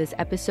material for this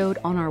episode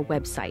on our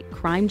website,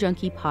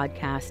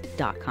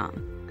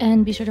 crimejunkiepodcast.com.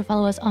 And be sure to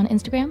follow us on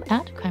Instagram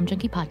at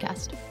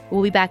crimejunkiepodcast.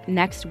 We'll be back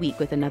next week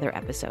with another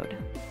episode.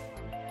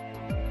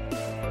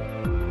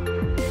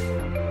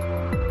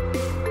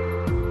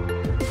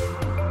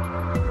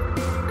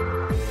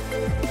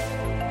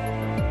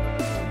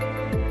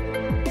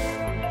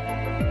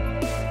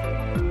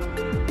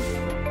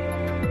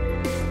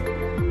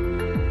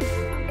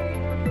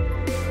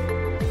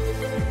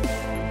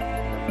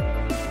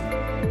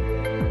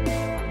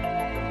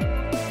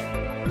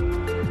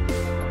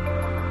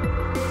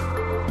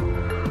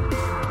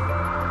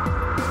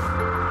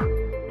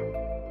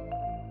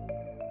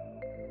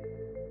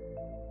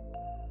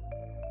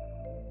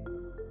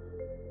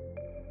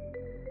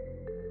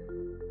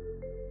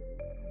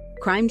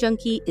 Crime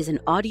Junkie is an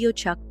Audio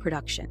Chuck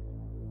production.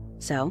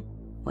 So,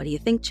 what do you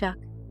think, Chuck?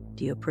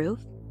 Do you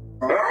approve?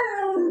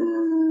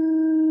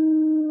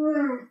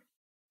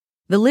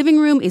 The living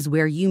room is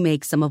where you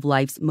make some of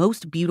life's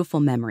most beautiful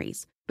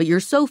memories, but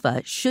your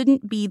sofa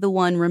shouldn't be the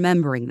one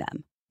remembering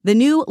them. The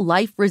new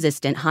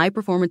life-resistant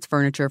high-performance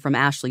furniture from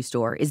Ashley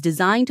Store is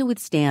designed to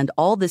withstand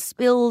all the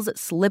spills,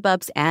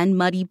 slip-ups, and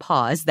muddy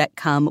paws that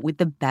come with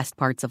the best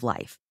parts of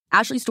life.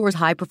 Ashley Store's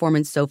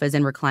high-performance sofas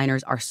and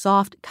recliners are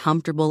soft,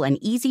 comfortable, and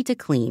easy to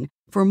clean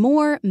for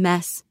more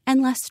mess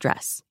and less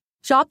stress.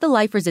 Shop the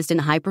life-resistant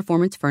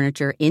high-performance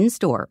furniture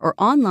in-store or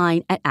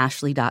online at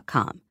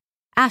ashley.com.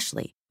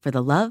 Ashley, for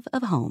the love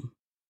of home.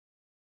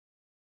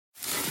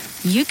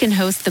 You can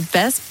host the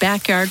best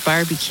backyard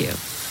barbecue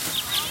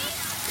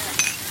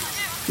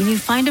when you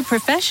find a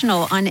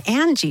professional on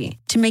Angie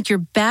to make your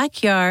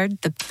backyard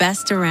the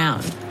best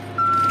around.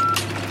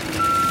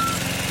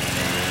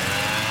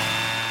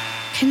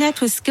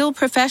 Connect with skilled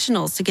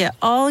professionals to get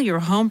all your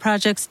home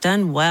projects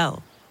done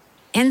well.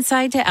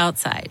 Inside to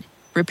outside,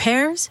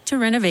 repairs to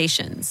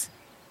renovations.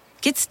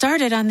 Get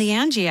started on the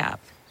Angie app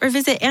or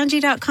visit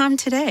Angie.com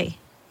today.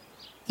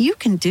 You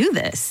can do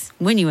this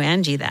when you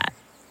Angie that.